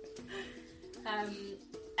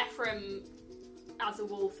 Ephraim as a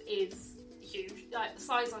wolf is huge. Like the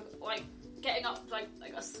size of like getting up like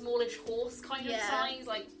a smallish horse kind of size,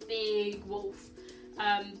 like big wolf.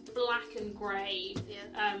 Black and grey.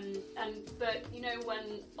 Yeah. But you know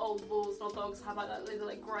when old wolves or dogs have like that little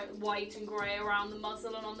like grey, white and grey around the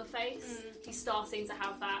muzzle and on the face, he's starting to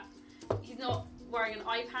have that. He's not wearing an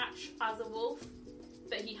eye patch as a wolf,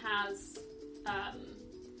 but he has.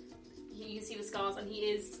 You can see the scars, and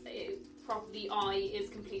the eye is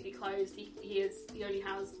completely closed. He only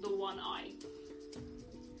has the one eye.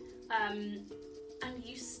 And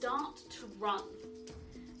you start to run.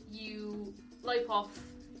 You lope off,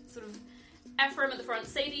 sort of Ephraim at the front,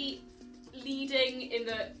 Sadie leading in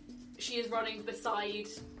that she is running beside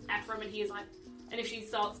Ephraim, and he is like, and if she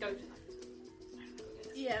starts going,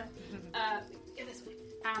 Yeah. Go this way.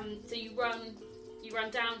 So you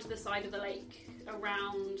run down to the side of the lake,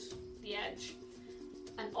 around the edge,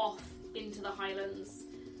 and off into the highlands.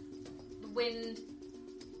 The wind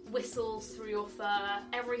whistles through your fur.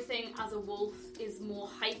 Everything as a wolf is more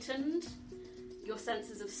heightened. Your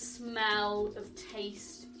senses of smell, of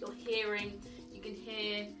taste, your hearing. You can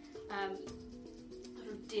hear sort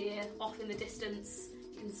of deer off in the distance.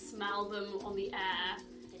 You can smell them on the air.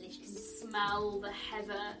 Delicious. You can smell the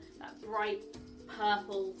heather, that bright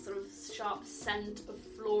purple sort of sharp scent of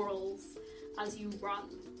florals as you run.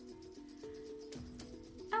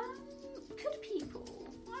 Could people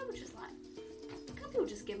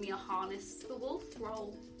just give me a harness the wolf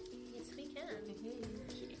roll? Yes, we can.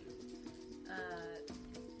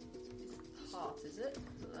 Heart, is it?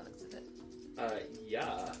 That looks of it.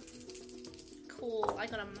 Yeah. Cool. I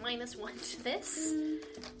got a -1 to this.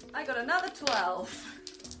 I got another 12.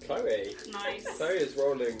 Chloe. Nice. Chloe is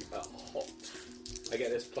rolling a hot. I get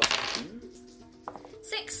this +2.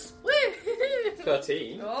 6. Woo!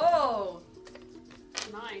 13. Oh!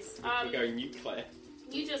 Nice. We're going nuclear.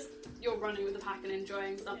 You're running with the pack and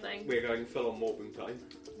enjoying something. We're going full on morbing time.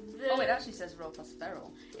 Oh, it actually says roll plus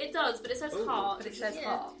feral. It does, but it says Ooh. heart. But it says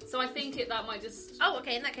Yeah. heart. So I think that might just... Oh,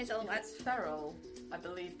 okay. In that case, I'll. That's feral. I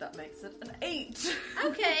believe that makes it an 8.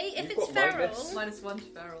 Okay, if You've it's got feral. -1 -1 to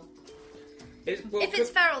feral. If it's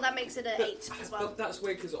feral, that makes it an 8 as well. But that's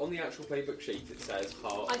weird because on the actual playbook sheet it says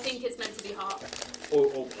heart. I think it's meant to be heart.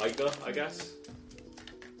 Or tiger, I guess.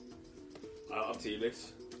 Up to you,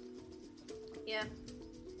 Liz. Yeah.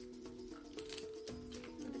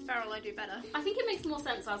 If it's feral, I do better. I think it makes more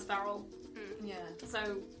sense as feral. Yeah.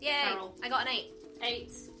 So, Yay! feral. I got an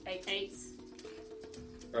 8. 8.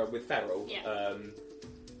 With feral, Yeah.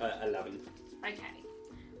 11. Okay.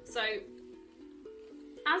 So,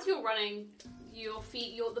 as you're running,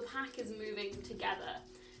 the pack is moving together.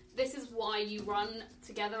 This is why you run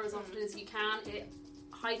together as often as you can. It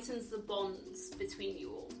heightens the bonds between you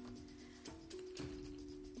all.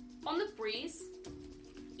 On the breeze,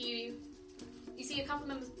 you see a couple of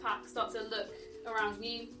members of the pack start to look around, and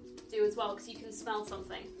you do as well, because you can smell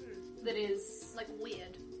something that is Like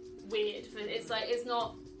weird. weird. It's like, it's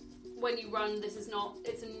not, when you run, it's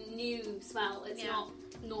a new smell. It's not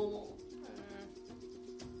normal.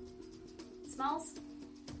 It smells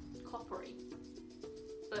coppery,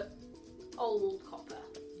 but old copper.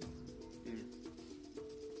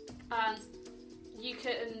 And you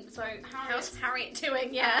can... So how's Harriet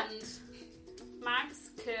doing? Yeah. And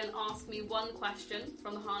Mags can ask me one question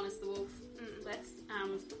from the Harness the Wolf list,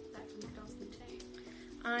 and Declan can ask me two.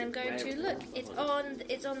 I'm going to look. It's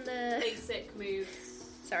on the basic moves.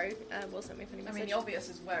 Sorry, Will sent me a funny message. I mean, the obvious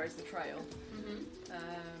is where is the trail.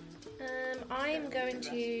 I'm going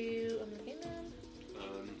to. I'm looking now.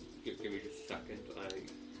 Give me just a second.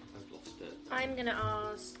 I've lost it. I'm going to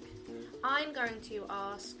ask. I'm going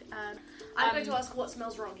to ask what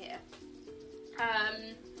smells wrong here.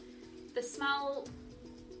 The smell,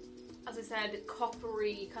 as I said,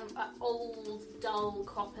 coppery, kind of old, dull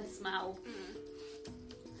copper smell.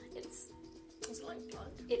 It's like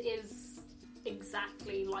blood. It is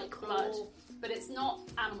exactly like blood, but it's not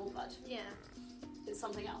animal blood. Yeah. It's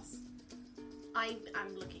something else. I'm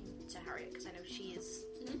looking to Harriet because I know she is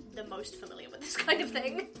the most familiar with this kind of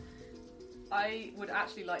thing. I would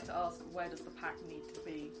actually like to ask, where does the pack need to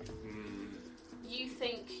be? You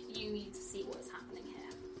think you need to see what is happening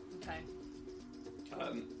here. Okay.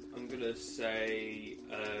 I'm gonna say,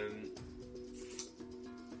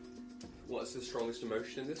 what's the strongest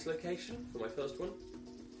emotion in this location for my first one?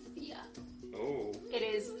 Fear. Oh. It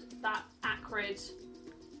is that acrid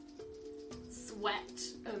sweat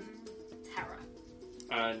of terror.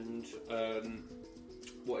 And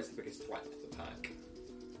what is the biggest threat to the pack?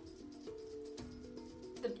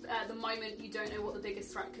 At the moment, you don't know what the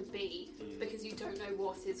biggest threat could be because you don't know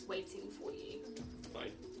what is waiting for you.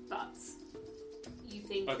 Fine. But you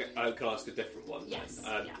think... Okay, I can ask a different one. Yes,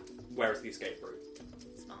 then. Where is the escape route?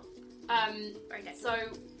 Smart. Very good.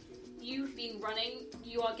 So, you've been running.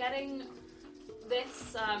 You are getting...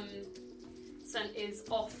 This scent is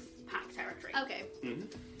off pack territory. Okay.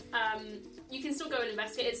 You can still go and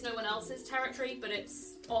investigate. It's no one else's territory, but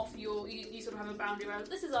it's off your... You sort of have a boundary around,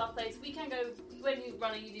 this is our place. We can go... When you're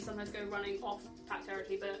running, you do sometimes go running off pack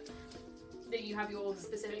territory, but then you have your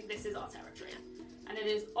specific, this is our territory. And it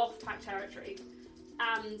is off pack territory.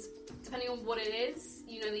 And depending on what it is,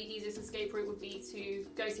 you know the easiest escape route would be to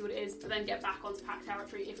go see what it is, but then get back onto pack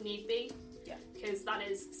territory if need be. Yeah. Because that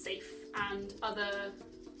is safe, and other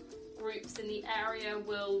groups in the area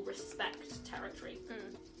will respect territory.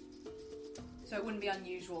 So it wouldn't be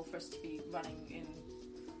unusual for us to be running in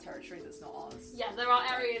territory that's not ours. Yeah, there are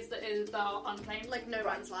areas that are unclaimed. Like no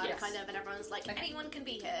man's land, Yes. kind of, and everyone's like, anyone can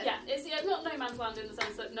be here. Yeah, it's not no man's land in the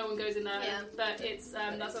sense that no one goes in there, but it's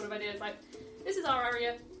that sort of idea. It's like, this is our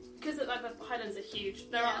area, because the Highlands are huge.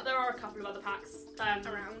 There are a couple of other packs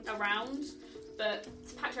around, but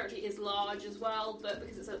pack territory is large as well, but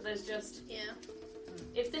because there's just...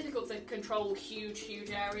 It's difficult to control huge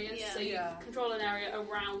areas, so you control an area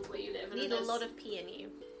around where you live. You need a lot of P in you.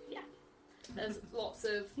 Yeah. There's lots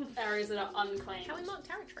of areas that are unclaimed. Shall we mark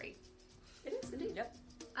territory? It is, indeed. Yep.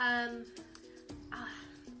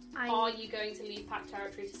 Are you going to leave pack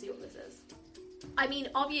territory to see what this is? I mean,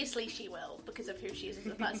 obviously she will, because of who she is as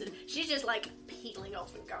a person. She's just, like, peeling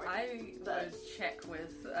off and going. I would check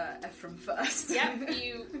with Ephraim first. Yep,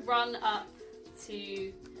 you run up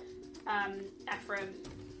to Ephraim,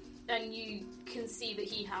 and you can see that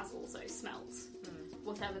he has also smelt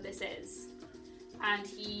whatever this is. And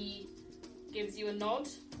he gives you a nod.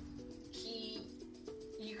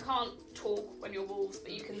 You can't talk when you're wolves,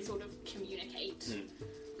 but you can sort of communicate.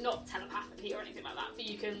 Not telepathically or anything like that, but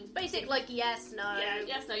you can... Basic, like, yes, no. Yeah,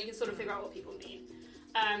 yes, no, you can sort of figure out what people mean.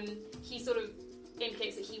 He sort of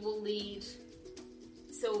indicates that he will lead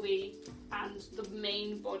Sylvie and the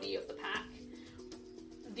main body of the pack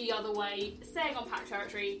the other way, staying on pack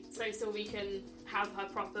territory, so Sylvie can have her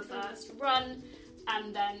proper first run,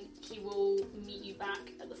 and then he will meet you back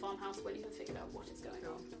at the farmhouse when you have figured out what is going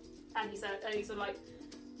on. And he sort of like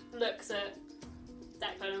looks at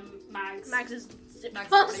Declan and Mags. Mags is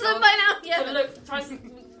awesome by now. Yeah. So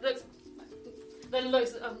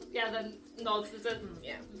then nods.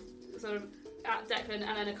 Sort of at Declan,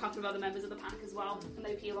 and then a couple of other members of the pack as well, and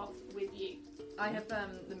they peel off with you. I have the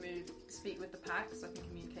move speak with the pack, so I can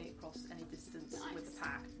communicate across any distance with the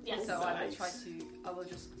pack. Yes. So I will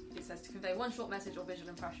just, it says to convey one short message or visual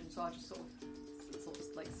impression, so I'll just sort of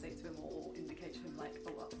like say to him or indicate to him like,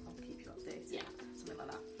 I'll keep you updated. Yeah. Something like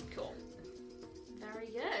that. Cool. Very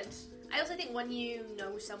good. I also think when you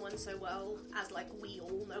know someone so well, as like we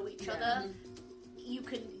all know each other, you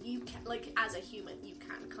can like as a human, you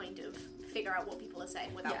can kind of figure out what people are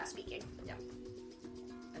saying without speaking. Yeah.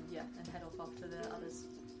 And head off after the others.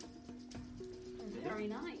 Very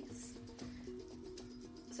nice.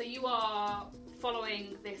 So you are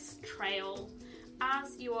following this trail.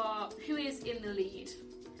 As you are, who is in the lead?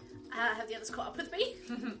 Have the others caught up with me?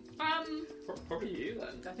 Probably you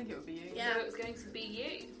then. I think it would be you. Yeah. So it was going to be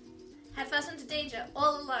you. Head first into danger,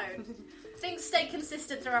 all alone. Things stay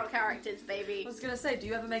consistent throughout characters, baby. I was going to say, do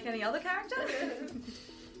you ever make any other character?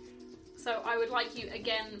 So I would like you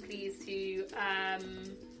again, please, to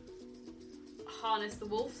harness the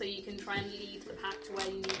wolf so you can try and lead the pack to where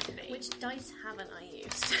you need to be. Which dice haven't I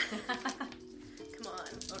used? Come on.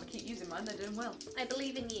 I want to keep using mine, they're doing well. I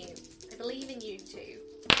believe in you. I believe in you too.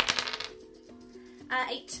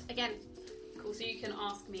 8, again. Cool, so you can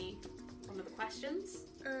ask me one of the questions.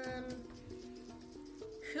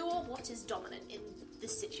 Who or what is dominant in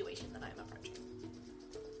this situation that I'm approaching?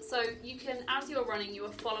 So you can, as you're running, you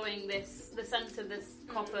are following this, the scent of this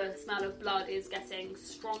copper smell of blood is getting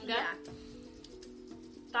stronger. Yeah.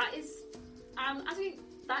 That is, I think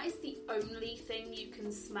that is the only thing you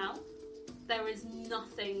can smell. There is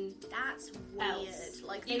nothing That's weird. else.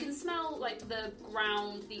 Like you can smell like the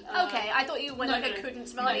ground, the earth. Okay, I thought you went I couldn't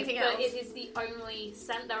smell anything else. But it is the only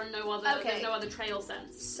scent. There are no other. There's no other trail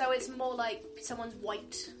scents. So it's more like someone's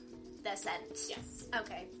wiped their scent. Yes.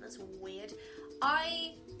 Okay, that's weird.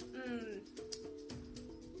 I'm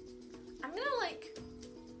gonna like.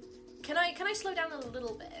 Can I slow down a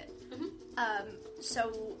little bit?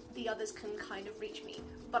 So the others can kind of reach me.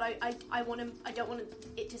 But I don't want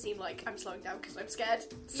it to seem like I'm slowing down because I'm scared.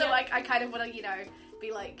 So Yeah. like I kind of want to,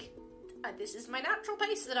 be like, this is my natural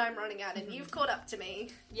pace that I'm running at, and you've caught up to me.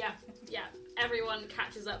 Yeah. Everyone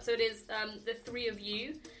catches up. So it is the three of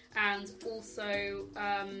you, and also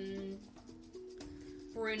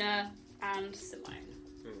Bruna and Simone.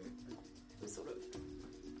 Sort of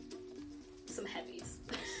some heavies.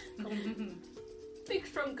 Big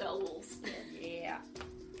strong girl wolves. Yeah.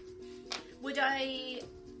 Would I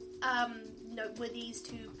know were these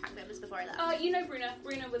two pack members before I left? You know Bruna.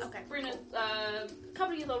 Bruna was Okay, Bruna, a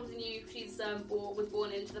couple of years older than you. She's was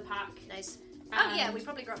born into the pack. Nice. And Yeah, we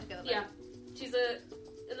probably grew up together. Then. Yeah, she's a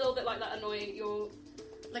little bit like that annoying. Your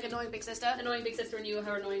Like annoying big sister. annoying big sister, and you are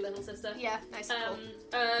her annoying little sister. Yeah, nice. Cool.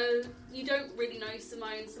 You don't really know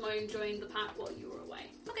Simone. Simone joined the pack while you were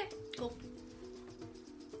away. Okay, cool.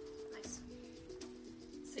 Nice.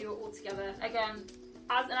 So you're all together again.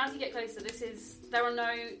 As you get closer,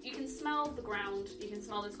 you can smell the ground, you can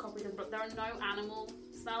smell this coppery thing, but there are no animal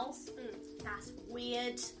smells. That's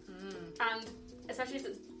weird. And especially if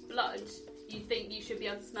it's blood, you think you should be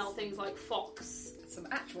able to smell things like fox, Some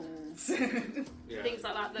actuals. things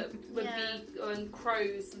like that would be, and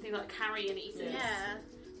crows and things like carrion eaters. Yeah.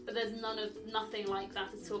 But there's nothing like that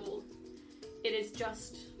at all. It is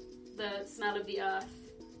just the smell of the earth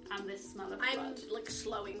and this smell of blood. I'm like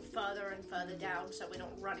slowing further and further down, so we're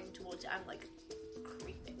not running towards it. I'm like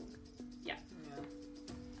creeping. Yeah.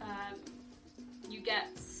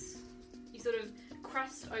 You sort of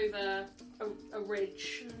crest over a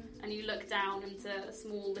ridge, and you look down into a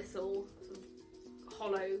small little sort of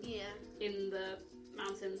hollow in the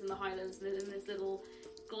mountains and the highlands, and in this little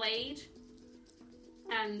glade.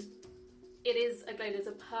 And it is a glade. It's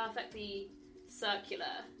a perfectly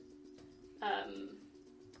circular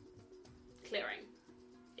clearing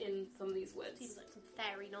in some of these woods. Seems like some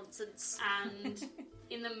fairy nonsense. And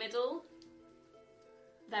in the middle,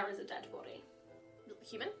 there is a dead body.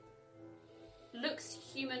 Human? Looks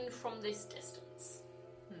human from this distance.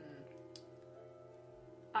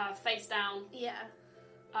 Face down. Yeah.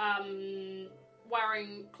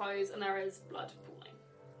 Wearing clothes, and there is blood pooling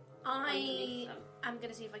underneath them. I'm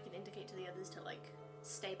gonna see if I can indicate to the others to like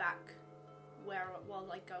stay back while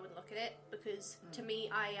I go and look at it, because to me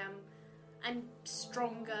I'm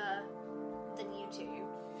stronger than you two,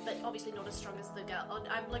 but obviously not as strong as the girl.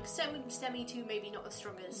 I'm like semi to maybe not as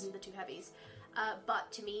strong as the two heavies,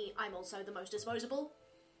 but to me I'm also the most disposable.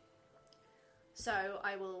 So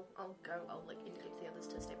I'll like indicate to the others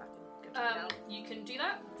to stay back and go check it out. You can do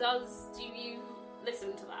that. Do you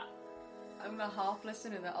listen to that? I'm gonna half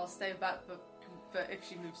listen and then I'll stay back, but if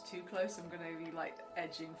she moves too close, I'm gonna be like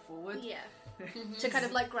edging forward. Yeah. To kind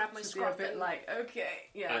of like grab my To be scruff. a bit like, okay,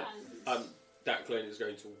 yeah. And Declan is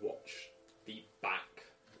going to watch the back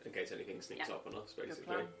in case anything sneaks up on us,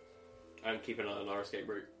 basically, and keep an eye on our escape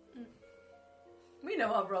route. We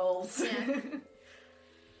know our roles. Yeah.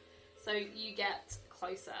 So you get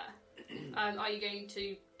closer. Are you going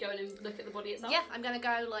to go in and look at the body itself? Yeah, I'm gonna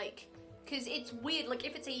go like, because it's weird. Like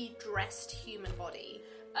if it's a dressed human body,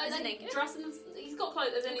 is it naked? He's got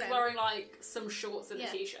clothes, and he's wearing like some shorts and a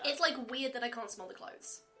t-shirt. It's like weird that I can't smell the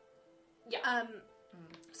clothes. Yeah.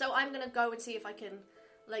 So I'm gonna go and see if I can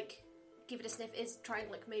like give it a sniff. Try and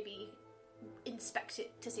like maybe inspect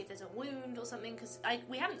it to see if there's a wound or something, because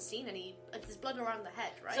we haven't seen any. There's blood around the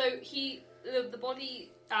head, right? So the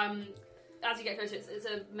body as you get closer, it's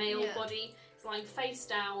a male body. He's lying face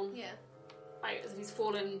down. Yeah. As if he's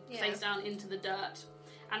fallen face down into the dirt,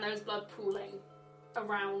 and there's blood pooling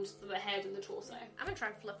around the head and the torso. I'm gonna try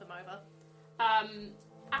and flip him over.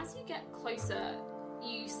 As you get closer,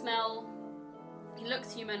 you smell. He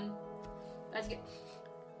looks human. As you get,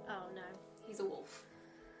 oh no, he's a wolf.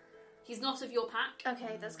 He's not of your pack.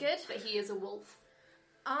 Okay, that's good. But he is a wolf.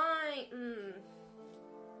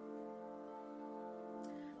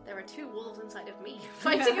 There are 2 wolves inside of me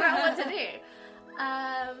fighting about what to do.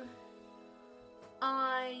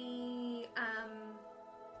 I am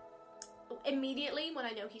immediately when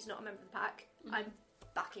I know he's not a member of the pack, I'm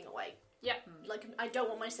backing away. Yeah. Like, I don't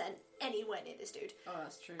want my scent anywhere near this dude. Oh,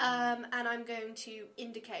 that's true. And I'm going to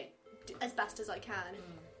indicate, as best as I can,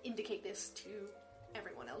 indicate this to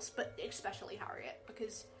everyone else, but especially Harriet,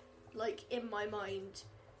 because, like, in my mind,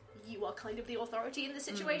 you are kind of the authority in this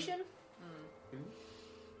situation.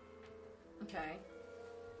 Okay.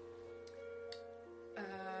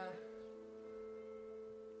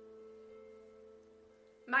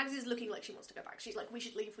 Mags is looking like she wants to go back. She's like, we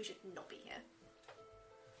should leave, we should not be here.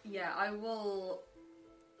 Yeah, I will...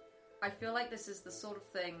 I feel like this is the sort of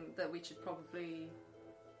thing that we should probably...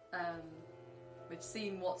 we've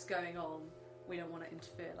seen what's going on. We don't want to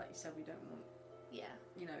interfere, like you said, we don't want... Yeah.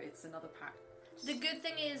 You know, it's another pack. The good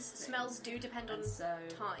thing is, smells do depend on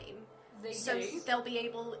time. They so do. They'll be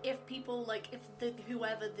able, if people, like, if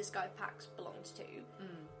whoever this guy packs belongs to,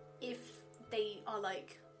 if they are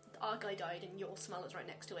like, our guy died and your smell is right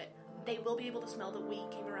next to it, they will be able to smell that we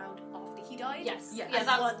came around after he died. Yes. Yes. Yeah,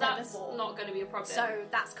 that's not going to be a problem. So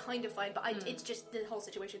that's kind of fine, but it's just, the whole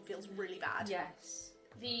situation feels really bad. Yes.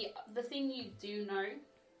 The thing you do know,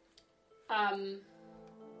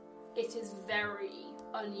 it is very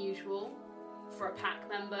unusual for a pack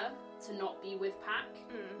member to not be with pack,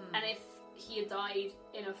 and if he had died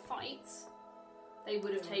in a fight, they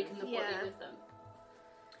would have taken the body with them.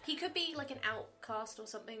 He could be like an outcast or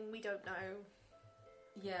something, we don't know.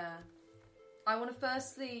 Yeah. I want to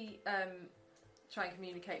firstly try and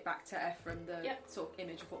communicate back to Ephraim the sort of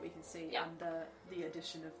image of what we can see and the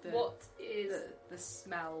addition of the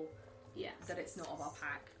smell that it's not of our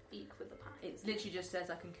pack. Speak with the pack. It literally just says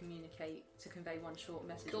I can communicate to convey one short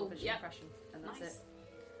message or visual impression, and that's it.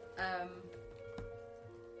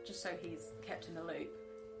 Just so he's kept in the loop.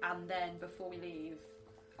 And then before we leave,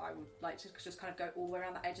 I would like to just kind of go all the way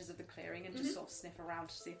around the edges of the clearing and just sort of sniff around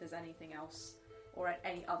to see if there's anything else or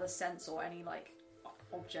any other sense or any like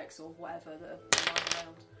objects or whatever that are lying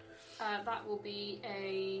around. That will be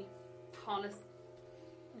a harness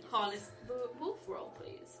the wolf roll,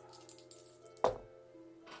 please.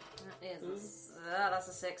 That is that's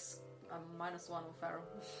a 6. A -1 on feral.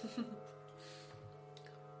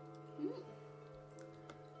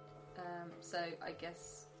 So I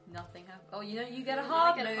guess nothing happened. Oh, you know, you get a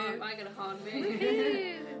hard move. I get a hard move.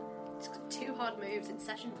 It's got 2 hard moves in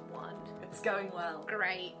session 1. It's going well.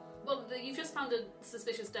 Great. Well, you've just found a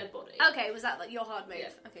suspicious dead body. Okay, was that like your hard move?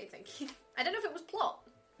 Yeah. Okay, thank you. I don't know if it was plot.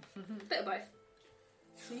 Bit of both.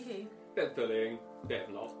 Bit of bullying, bit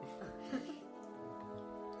of not.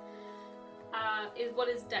 What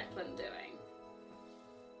is Declan doing?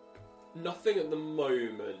 Nothing at the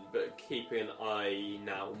moment, but keeping an eye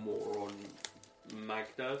now more on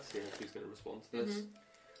Magda, seeing if she's going to respond to this.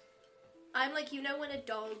 I'm like, you know when a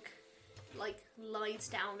dog like lies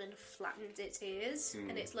down and flattens its ears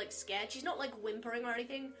and it's like scared? She's not like whimpering or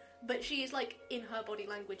anything, but she is like in her body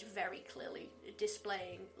language very clearly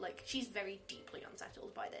displaying like she's very deeply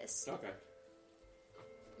unsettled by this. Okay.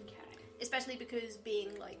 Especially because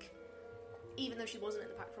being like, even though she wasn't in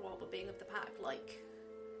the pack for a while, but being of the pack, like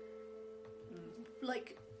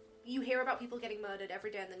you hear about people getting murdered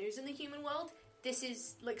every day in the news in the human world. This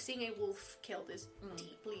is like seeing a wolf killed is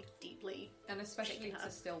deeply, deeply, and especially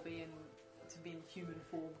to still be in human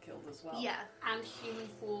form killed as well. Yeah, and human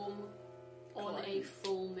form on a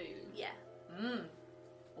full moon. Yeah.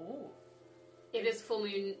 Oh. It is full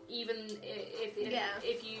moon, even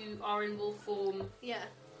if you are in wolf form. Yeah.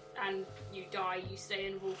 And you die, you stay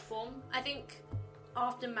in wolf form. I think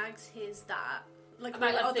after Mags hears that, like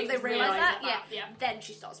they realise that, then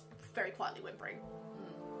she starts very quietly whimpering.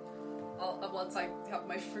 Once I have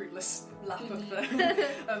my fruitless lap of the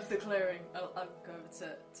of the clearing, I'll go over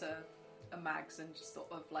to a Mags and just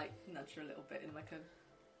sort of like nudge her a little bit in like a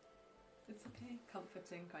it's okay,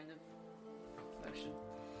 comforting kind of motion.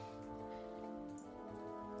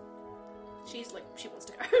 She's like, she wants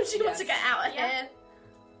to go. She wants to get out of here.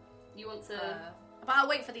 You want to... but I'll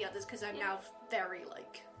wait for the others because I'm now very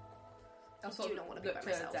like... I do not want to be by look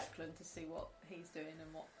myself. to Declan to see what he's doing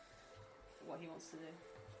and what he wants to do.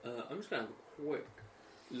 I'm just going to have a quick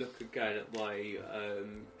look again at my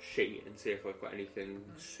sheet and see if I've got anything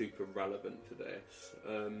super relevant for this.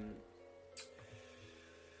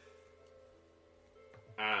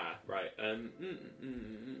 Right.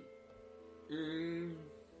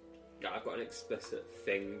 Yeah, I've got an explicit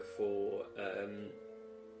thing for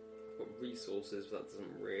I've got resources, but that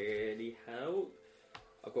doesn't really help.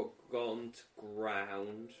 I've got gone to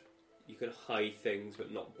ground. You can hide things,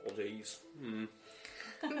 but not bodies.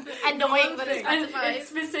 Annoying, but it's and it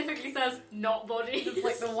specifically says not bodies. It's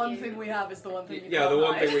like the one thing we have is the one thing you Yeah, can't the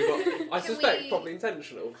one hide. thing we got. I Can suspect we- probably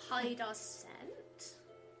intentional. Hide our scent.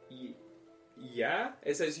 Yeah,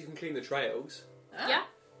 it says you can clean the trails. Yeah.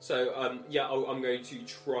 So, I'm going to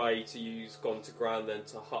try to use Gone to Ground then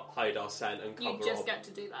to hide our scent and cover You just off get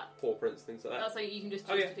to do that. paw prints, things like that. That's like you can just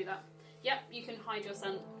Oh, choose yeah. to do that. Yep, you can hide your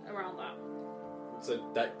scent around that. So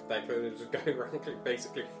Declan is just going around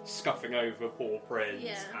basically scuffing over paw prints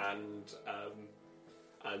Yeah. and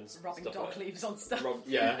Rubbing stuff dog like leaves on stuff.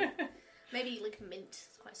 yeah. Maybe like mint.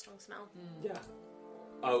 It's quite a strong smell. Yeah.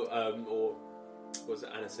 Oh, or was it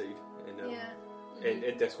aniseed in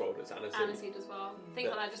in Discworld? It's aniseed. Aniseed as well. Things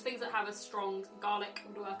like that. Just things that have a strong garlic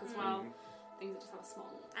would work as well. Things that just have a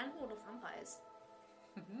small And ward off vampires.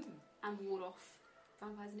 and ward off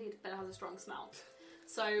vampires indeed, but it has a strong smell.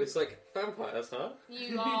 So It's like vampires, huh?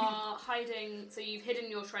 you are hiding. So you've hidden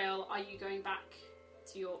your trail. Are you going back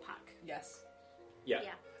to your pack? Yes. Yeah.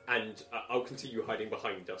 Yeah. And I'm continue hiding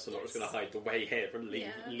behind us. I'm not just going to hide the way here and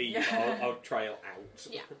leave Yeah. our trail out.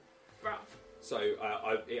 Yeah. Right. So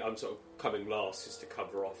I'm sort of coming last just to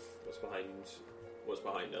cover off what's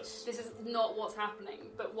behind us. This is not what's happening,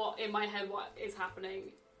 but what in my head what is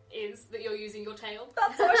happening is that you're using your tail.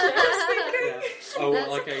 That's what I was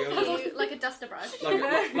thinking. Yeah. Oh, You, like a duster brush.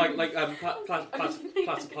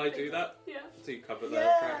 Platypi do that Yeah. to cover the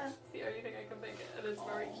Yeah. tracks. It's the only thing I can think of, and it's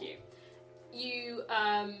very cute. You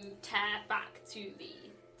tear back to the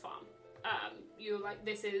farm. You're like,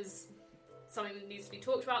 this is something that needs to be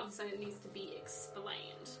talked about, and something that needs to be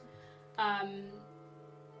explained.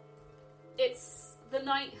 It's the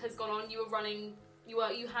night has gone on. You were running. You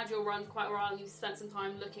had your run for quite a while, and you spent some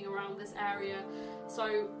time looking around this area.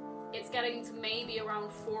 So it's getting to maybe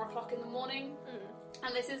around 4 o'clock in the morning,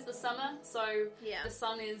 and this is the summer, so Yeah. the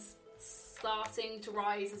sun is starting to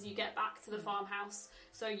rise as you get back to the farmhouse,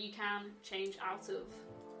 so you can change out of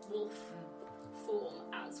wolf form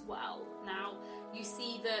as well. Now, you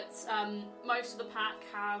see that most of the pack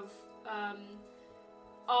have,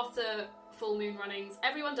 after full moon runnings,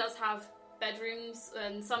 everyone does have bedrooms,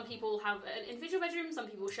 and some people have an individual bedroom, some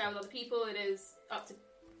people share with other people. It is up to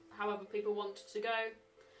however people want to go,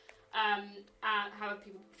 and however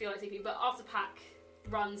people feel like taking. But after pack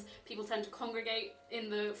runs, people tend to congregate in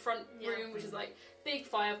the front room, which is like big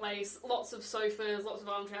fireplace, lots of sofas, lots of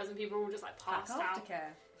armchairs, and people are all just like passed out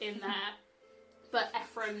in there. But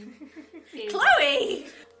Ephraim is Chloe!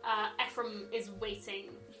 Ephraim is waiting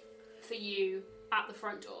for you at the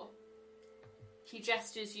front door. He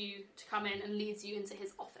gestures you to come in and leads you into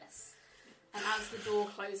his office. And as the door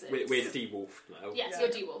closes... We're de-wolfed now. Yes, you're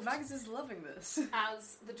de-wolfed. Mags is loving this.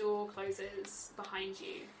 As the door closes behind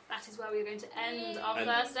you, that is where we're going to end our And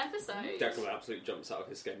first episode. Declan absolutely jumps out of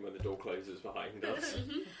his skin when the door closes behind us.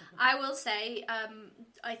 I will say,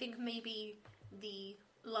 I think maybe the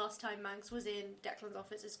last time Mags was in Declan's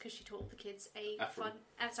office is because she taught the kids a Ephraim.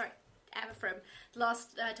 Ephraim. The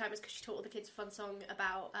last time is because she taught all the kids a fun song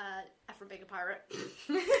about Ephraim being a pirate.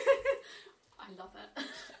 I love it.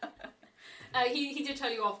 He did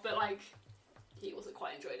tell you off, but like he also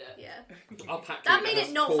quite enjoyed it. Yeah. Our pack That leader made it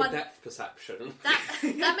has not poor fun. depth perception.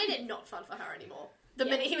 That made it not fun for her anymore. The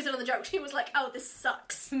Yeah. minute he was in on the joke, she was like, "Oh, this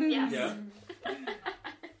sucks." Yes. Yeah.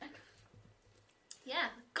 Yeah.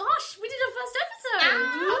 Gosh, we did our first episode.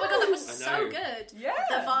 Oh my god, that was I so know. good. Yeah.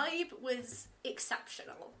 The vibe was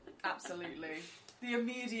exceptional. Absolutely. The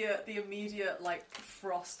immediate like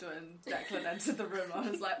frost when Declan entered the room, I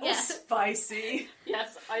was like, oh, Yeah. spicy.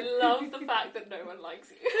 Yes, I love the fact that no one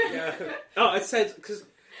likes you. Yeah. Oh, I said, because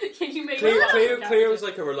You made Cleo was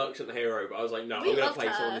like a reluctant hero, but I was like, no, We I'm going to loved play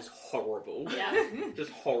her. someone who's horrible. Yeah,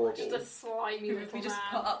 Just horrible. just a slimy little We just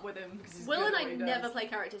man. put up with him because he's Will good and at I what he never does. play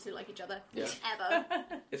characters who like each other. Yeah. Ever.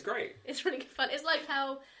 It's great. It's really good fun. It's like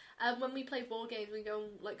how when we play board games, we go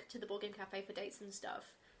like to the board game cafe for dates and stuff.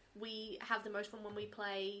 We have the most fun when we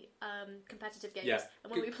play competitive games, Yeah.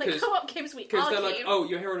 and when we play 'Cause- co-op games, we Because argue. they're like, oh,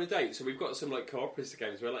 you're here on a date, so we've got some like cooperative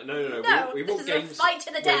games. We're like, no, No, we this want is a games fight to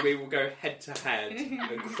the where death. we will go head to head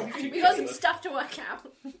and crush each We got some other. stuff to work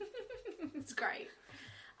out. It's great.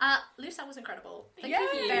 Luce, that was incredible. Thank Yay.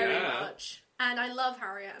 you very Yeah. much. And I love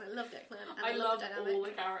Harriet, and I love Declan, and I love love the dynamic. all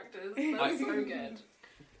the characters. That's so good.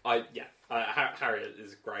 Harriet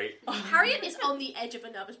is great. Harriet is on the edge of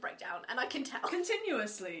a nervous breakdown, and I can tell.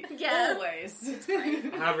 Continuously. Yeah. Always. It's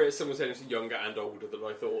great. Harriet is simultaneously younger and older than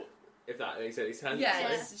I thought, if that makes any sense.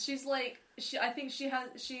 Yes, she's like, I think she's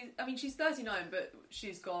 39, but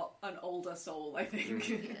she's got an older soul, I think.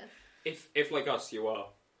 Yeah. If like us, you are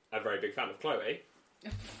a very big fan of Chloe,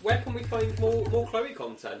 where can we find more Chloe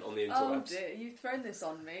content on the interwebs? Oh dear, you've thrown this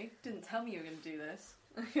on me. Didn't tell me you were going to do this.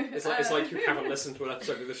 It's like you haven't listened to an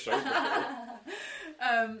episode of the show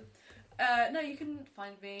before. No, you can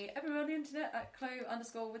find me everywhere on the internet at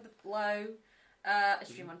Chloe_with_the_flow. I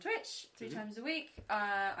stream on Twitch 3 times a week.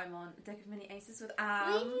 I'm on Deck of Mini Aces with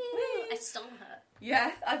Am. I stole her.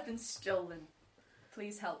 Yeah, I've been stolen.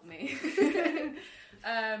 Please help me.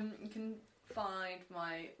 You can find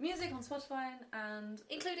my music on Spotify and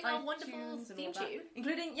including iTunes our wonderful theme tune.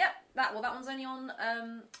 Including that one's only on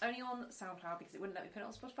SoundCloud because it wouldn't let me put it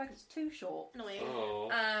on Spotify because it's too short. Annoying. Oh.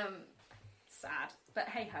 Sad, but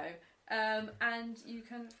hey ho. And you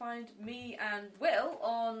can find me and Will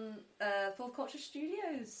on Full Culture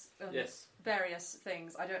Studios. Yes. Various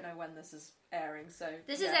things. I don't know when this is airing, so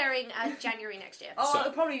This is airing January next year. Oh,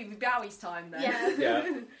 it'll probably be Bowie's time then.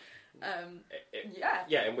 Yeah.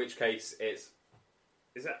 Yeah. In which case,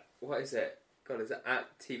 what is it? God, is it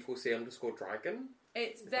at T4C_dragon?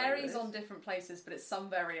 It varies on different places, but it's some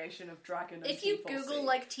variation of dragon. And if you T4C. Google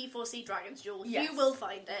like T4C Dragon's Jewel, Yes. you will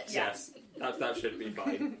find it. Yes, that should be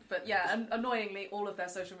fine. But yeah, and annoyingly, all of their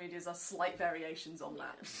social medias are slight variations on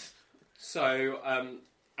that. So,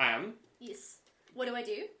 Am. Yes. What do I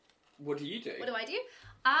do? What do you do? What do I do?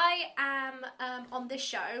 I am on this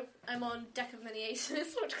show. I'm on Deck of Many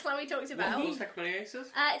Aces, which Chloe talks about. What is Deck of Many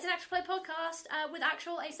Aces? It's an actual play podcast with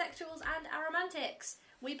actual asexuals and aromantics.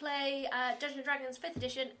 We play Dungeons & Dragons 5th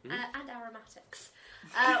edition and aromatics.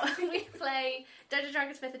 We play Dungeons &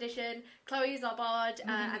 Dragons 5th edition. Chloe is our bard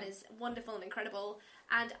and is wonderful and incredible.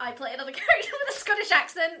 And I play another character with a Scottish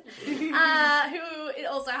accent who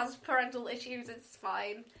also has parental issues. It's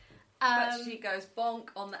fine. But she goes bonk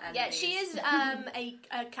on the enemies. Yeah, she is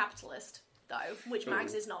a capitalist, though, which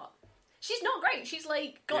Mags is not. She's not great. She's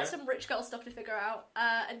like got some rich girl stuff to figure out,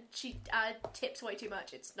 and she tips way too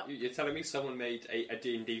much. It's not. You're telling me someone made a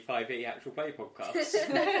D&D 5e actual play podcast?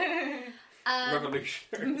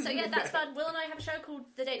 Revolutionary. So yeah, that's fun. Will and I have a show called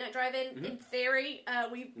The Date Night Drive-In. In theory,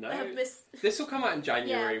 we have missed. This will come out in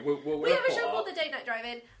January. Yeah. We'll we have a show called The Date Night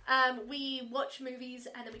Drive-In. We watch movies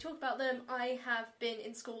and then we talk about them. I have been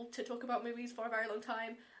in school to talk about movies for a very long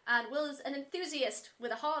time. And Will is an enthusiast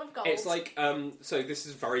with a heart of gold. It's like, so this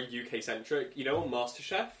is very UK centric. You know, on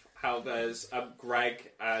MasterChef, how there's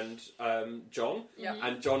Greg and John,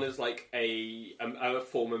 and John is like a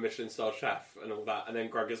former Michelin star chef and all that, and then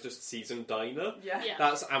Greg is just seasoned diner. Yeah.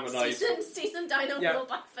 That's Am and I. Seasoned diner with Will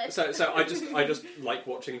Blackford. So I just like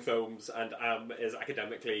watching films, and Am is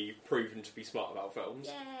academically proven to be smart about films.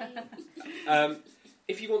 Yay.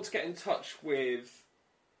 If you want to get in touch with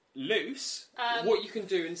Luce, what you can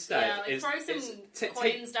do instead is throw some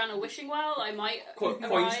coins down a wishing well. I might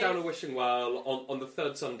coins down a wishing well on the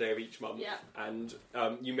third Sunday of each month, and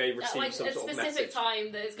you may receive like some sort of message. A specific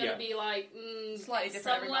time that is going to be like slightly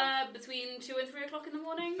different somewhere between 2 and 3 o'clock in the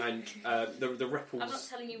morning. And the ripples. I'm not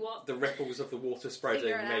telling you what. The ripples of the water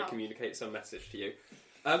spreading may communicate some message to you.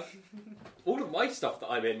 All of my stuff that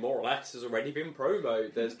I'm in, more or less, has already been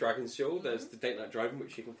promoted. There's Dragon's Duel, there's the Date Night Drive-In,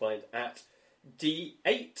 which you can find at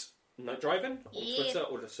D8 Night Drive-In on Twitter,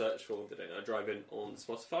 or just search for the Date Night Drive-In on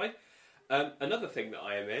Spotify. Another thing that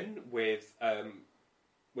I am in with,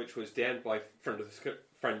 which was DM'd by friend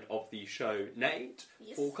of the show, Nate,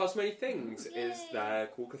 for Cos Many Things, is their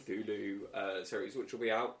Call Cthulhu series, which will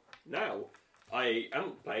be out now. I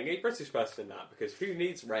am playing a British person in that, because who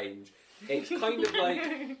needs range? It's kind of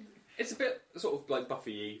like... It's a bit sort of like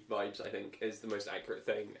Buffy vibes, I think, is the most accurate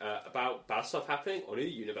thing about bad stuff happening on a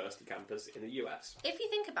university campus in the US. If you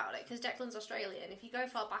think about it, because Declan's Australian, if you go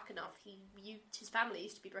far back enough, his family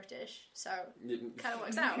used to be British, so kind of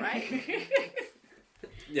works out, right?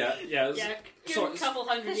 Yeah. Good couple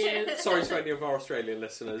hundred years. Sorry to any of our Australian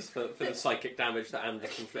listeners for the psychic damage that Andy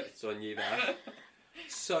inflicted on you there.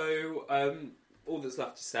 So, all that's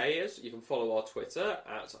left to say is you can follow our Twitter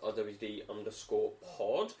at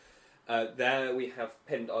RWD_pod. There we have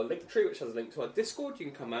pinned our link tree, which has a link to our Discord. You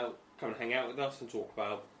can come and hang out with us and talk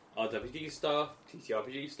about RWD stuff,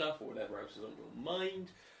 TTRPG stuff, or whatever else is on your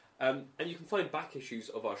mind. And you can find back issues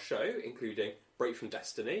of our show, including Break from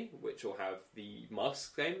Destiny, which will have the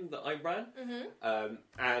Mask game that I ran,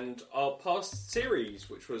 and our past series,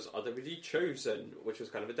 which was RWD Chosen, which was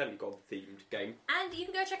kind of a demigod-themed game. And you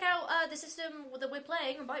can go check out the system that we're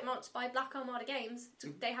playing, Bite Marks by Black Armada Games.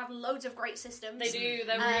 They have loads of great systems. They do,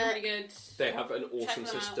 they're really, really good. They have an awesome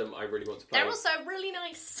system I really want to play. They're also really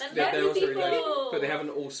nice. They're also really nice. But they have an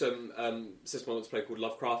awesome system I want to play called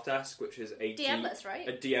Lovecraft-esque, which is a DM-less, right?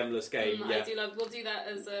 A DM-less game, I do love. We'll do that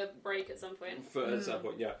as a break at some point. At some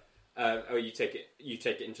point, yeah. Or you take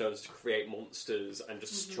it in turns to create monsters and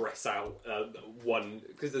just stress out one,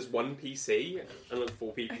 because there's one PC and like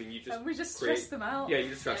 4 people, and you just and we just stress them out. Yeah,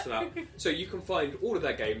 you just stress them out. So you can find all of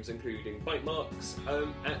their games, including Bite Marks,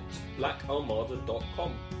 at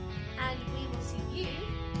blackarmada.com. And we will see you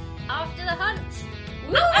after the hunt.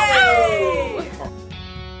 Hey!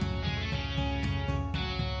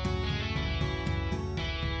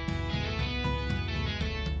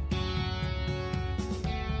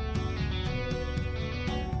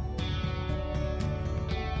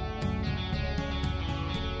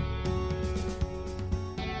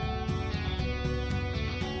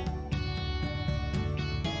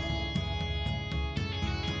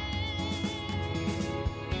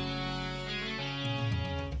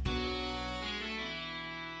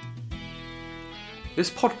 This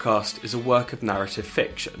podcast is a work of narrative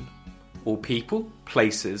fiction. All people,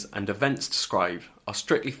 places, and events described are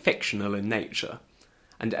strictly fictional in nature,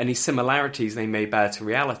 and any similarities they may bear to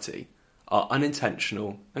reality are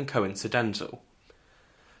unintentional and coincidental.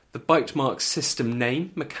 The Bite Marks system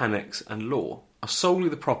name, mechanics, and lore are solely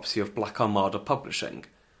the property of Black Armada Publishing,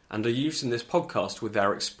 and are used in this podcast with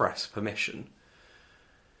their express permission.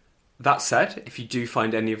 That said, if you do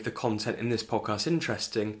find any of the content in this podcast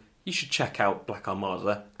interesting, you should check out Black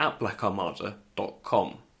Armada at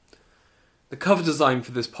blackarmada.com. The cover design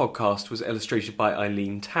for this podcast was illustrated by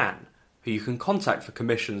Eileen Tan, who you can contact for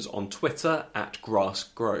commissions on Twitter at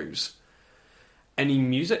grassgrows. Any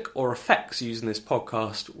music or effects used in this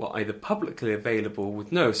podcast were either publicly available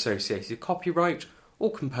with no associated copyright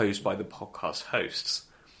or composed by the podcast hosts.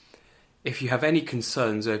 If you have any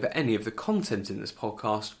concerns over any of the content in this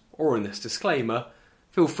podcast or in this disclaimer,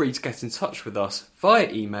 feel free to get in touch with us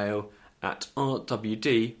via email at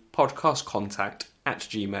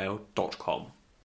rwdpodcastcontact@gmail.com.